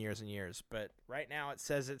years and years and years. But right now it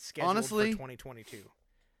says it's scheduled Honestly, for 2022.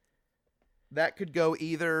 That could go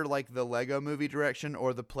either like the Lego movie direction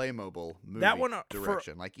or the Playmobil movie That one,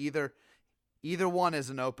 direction. Like either one is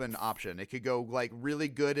an open option. It could go like really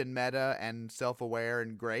good and meta and self-aware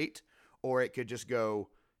and great, or it could just go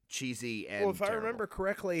cheesy and Well, if I terrible. remember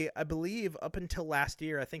correctly, I believe up until last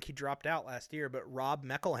year, I think he dropped out last year, but Rob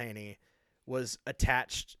McElhenney was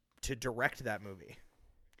attached to direct that movie.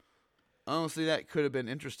 Honestly, that could have been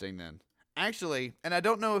interesting then. Actually, and I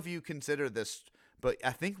don't know if you consider this, but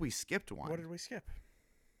I think we skipped one. What did we skip?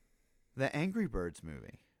 The Angry Birds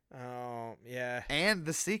movie. Oh, yeah. And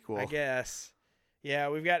the sequel. I guess. Yeah,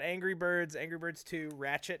 we've got Angry Birds, Angry Birds 2,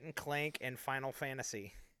 Ratchet and Clank, and Final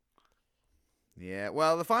Fantasy. Yeah,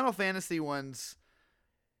 well, the Final Fantasy ones,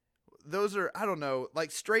 those are, I don't know, like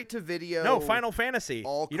straight to video. No, Final Fantasy.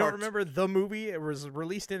 all You don't cart- remember the movie? It was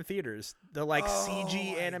released in theaters. The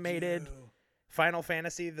CG animated Final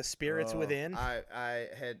Fantasy, The Spirits Within. I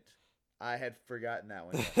had forgotten that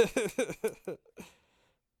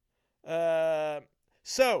one.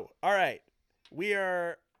 So, all right. We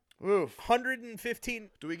are Oof. 115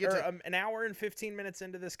 Do we get or, to? an hour and 15 minutes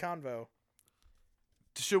into this convo.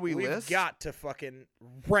 Should we We've list? got to fucking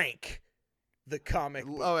rank The comic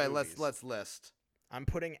book Oh, wait, movies. let's list. I'm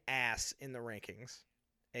putting ass in the rankings.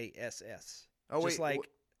 ASS. Oh Just wait,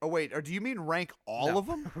 like or do you mean rank all no, of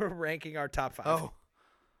them? We're ranking our top 5. Oh,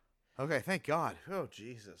 okay. Thank God. Oh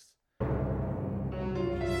Jesus.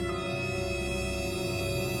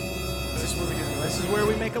 This is where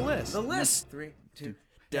we make a list. The list. 3, 2.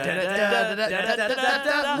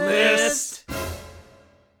 List.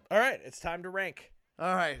 All right, it's time to rank.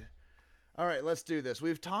 All right. Let's do this.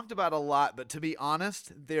 We've talked about a lot, but to be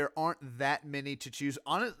honest, there aren't that many to choose.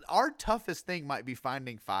 Our toughest thing might be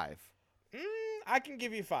finding 5. I can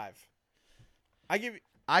give you 5. I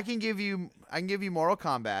can give you Mortal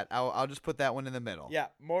Kombat. I'll just put that one in the middle. Yeah,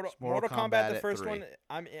 Mortal Mortal Kombat, Kombat the at first 3. one.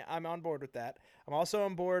 I'm on board with that. I'm also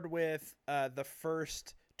on board with the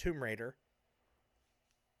first Tomb Raider.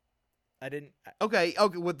 I didn't. Okay.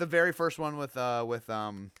 With the very first one with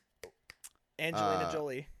Angelina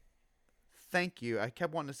Jolie. Thank you. I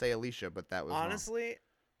kept wanting to say Alicia, but that was wrong. Honestly,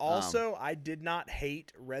 also I did not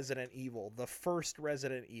hate Resident Evil, the first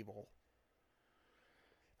Resident Evil.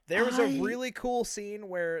 There was a really cool scene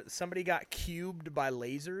where somebody got cubed by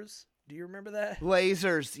lasers. Do you remember that?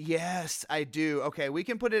 Lasers. Yes, I do. Okay, we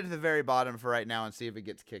can put it at the very bottom for right now and see if it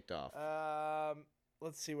gets kicked off.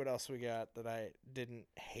 Let's see what else we got that I didn't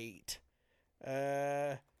hate.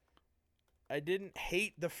 I didn't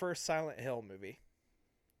hate the first Silent Hill movie.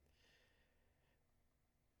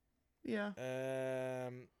 Yeah.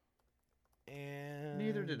 And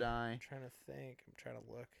Neither did I. I'm trying to think. I'm trying to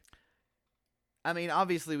look. I mean,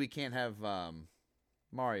 obviously we can't have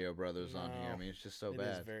Mario Brothers on here. I No, mean, it's just so It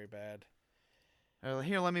bad. is very bad.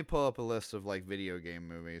 Here, let me pull up a list of like video game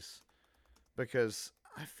movies because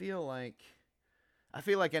I feel like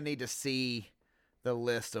I need to see the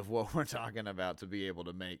list of what we're talking about to be able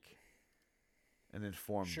to make an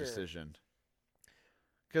informed decision.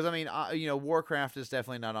 Because, I mean, Warcraft is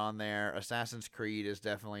definitely not on there. Assassin's Creed is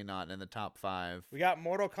definitely not in the top 5. We got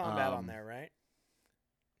Mortal Kombat on there, right?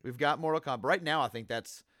 We've got Mortal Kombat. Right now, I think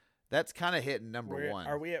that's kind of hitting number 1.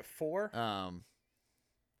 Are we at 4?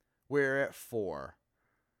 We're at 4.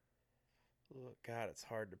 Oh, God, it's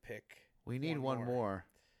hard to pick. We need one more.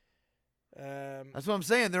 Um, That's what I'm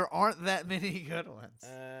saying. There aren't that many good ones.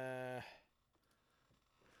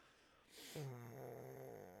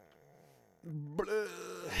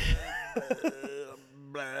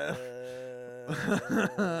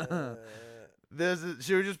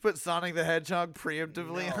 Should we just put Sonic the Hedgehog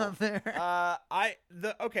preemptively No. on there?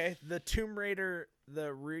 The Tomb Raider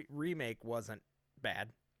remake wasn't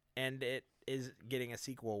bad, and it is getting a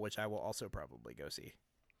sequel, which I will also probably go see.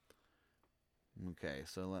 Okay,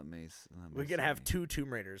 so let me We're gonna have 2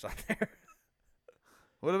 Tomb Raiders on there.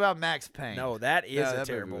 What about Max Payne? No, that is a that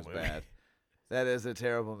terrible movie. Was movie. bad. That is a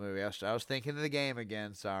terrible movie. I was thinking of the game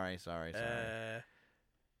again. Sorry.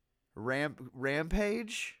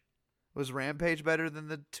 Rampage? Was Rampage better than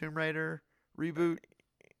the Tomb Raider reboot?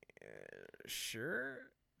 Sure.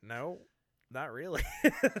 No, not really.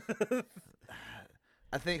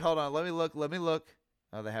 I think. Hold on. Let me look.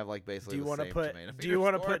 Oh, they have like basically. Do you want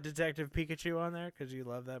to put Detective Pikachu on there because you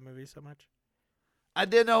love that movie so much? I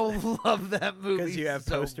didn't love that movie Because you have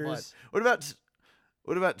so posters. much.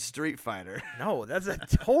 What about Street Fighter? No, that's a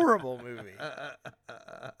horrible movie.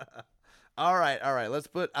 All right. Let's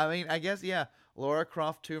put. I mean, I guess Lara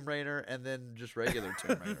Croft, Tomb Raider, and then just regular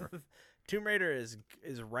Tomb Raider. Tomb Raider is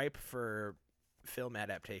ripe for film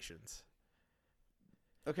adaptations.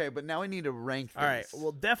 Okay, but now we need to rank these. All right.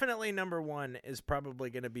 Well, definitely number 1 is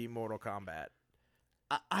probably going to be Mortal Kombat.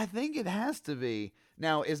 I think it has to be.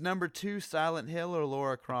 Now, is number 2 Silent Hill or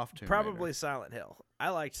Lara Croft Tomb Probably Raider? Silent Hill. I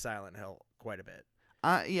liked Silent Hill quite a bit.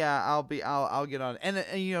 I'll get on.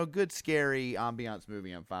 And good scary ambiance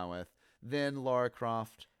movie I'm fine with. Then Lara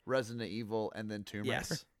Croft, Resident Evil, and then Tomb Raider.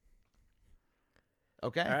 Yes.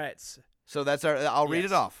 Okay. All right. So that's I'll read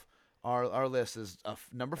it Yes. off. Our list is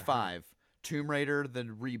number 5, Tomb Raider, the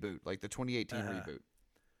reboot, like the 2018 reboot.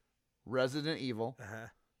 Resident Evil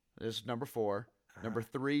is number 4. Number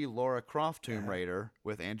 3, Lara Croft Tomb Raider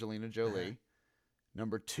with Angelina Jolie.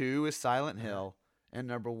 Number 2 is Silent Hill. And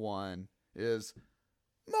number 1 is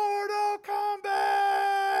Mortal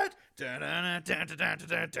Kombat!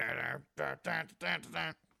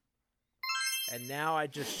 And now I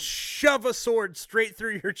just shove a sword straight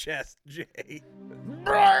through your chest, Jay.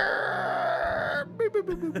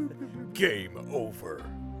 Game over.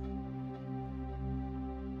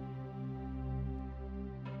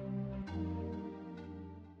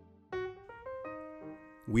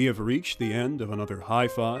 We have reached the end of another High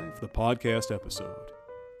Five, the podcast episode.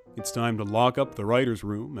 It's time to lock up the writer's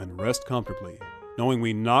room and rest comfortably, knowing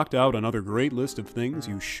we knocked out another great list of things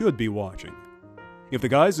you should be watching. If the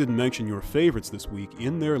guys didn't mention your favorites this week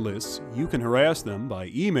in their lists, you can harass them by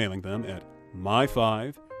emailing them at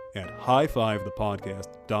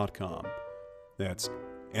myfive@highfivethepodcast.com. That's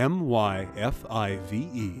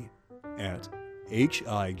MYFIVE at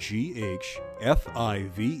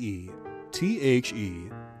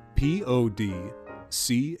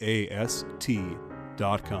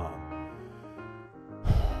HIGHFIVETHEPODCAST.com.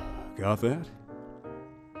 Got that?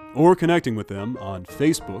 Or connecting with them on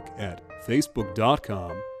Facebook at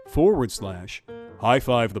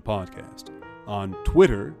facebook.com/High5thepodcast, on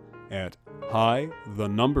Twitter at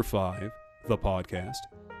High5thepodcast,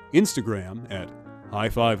 Instagram at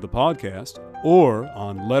High5thepodcast, or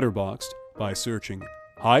on Letterboxd by searching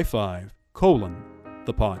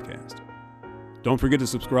High5:the podcast. Don't forget to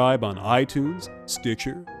subscribe on iTunes,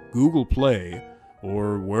 Stitcher, Google Play,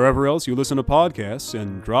 or wherever else you listen to podcasts,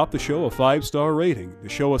 and drop the show a 5-star rating to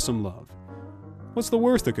show us some love. What's the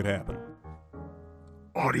worst that could happen?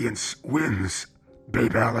 Audience wins,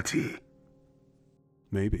 babality.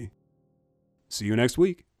 Maybe. See you next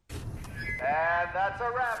week. And that's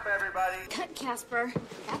a wrap, everybody. Cut, Casper.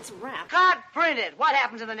 That's a wrap. Cut! Print it! What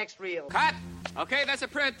happens to the next reel? Cut! Okay, that's a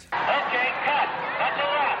print.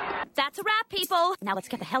 That's a wrap, people. Now let's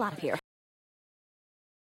get the hell out of here.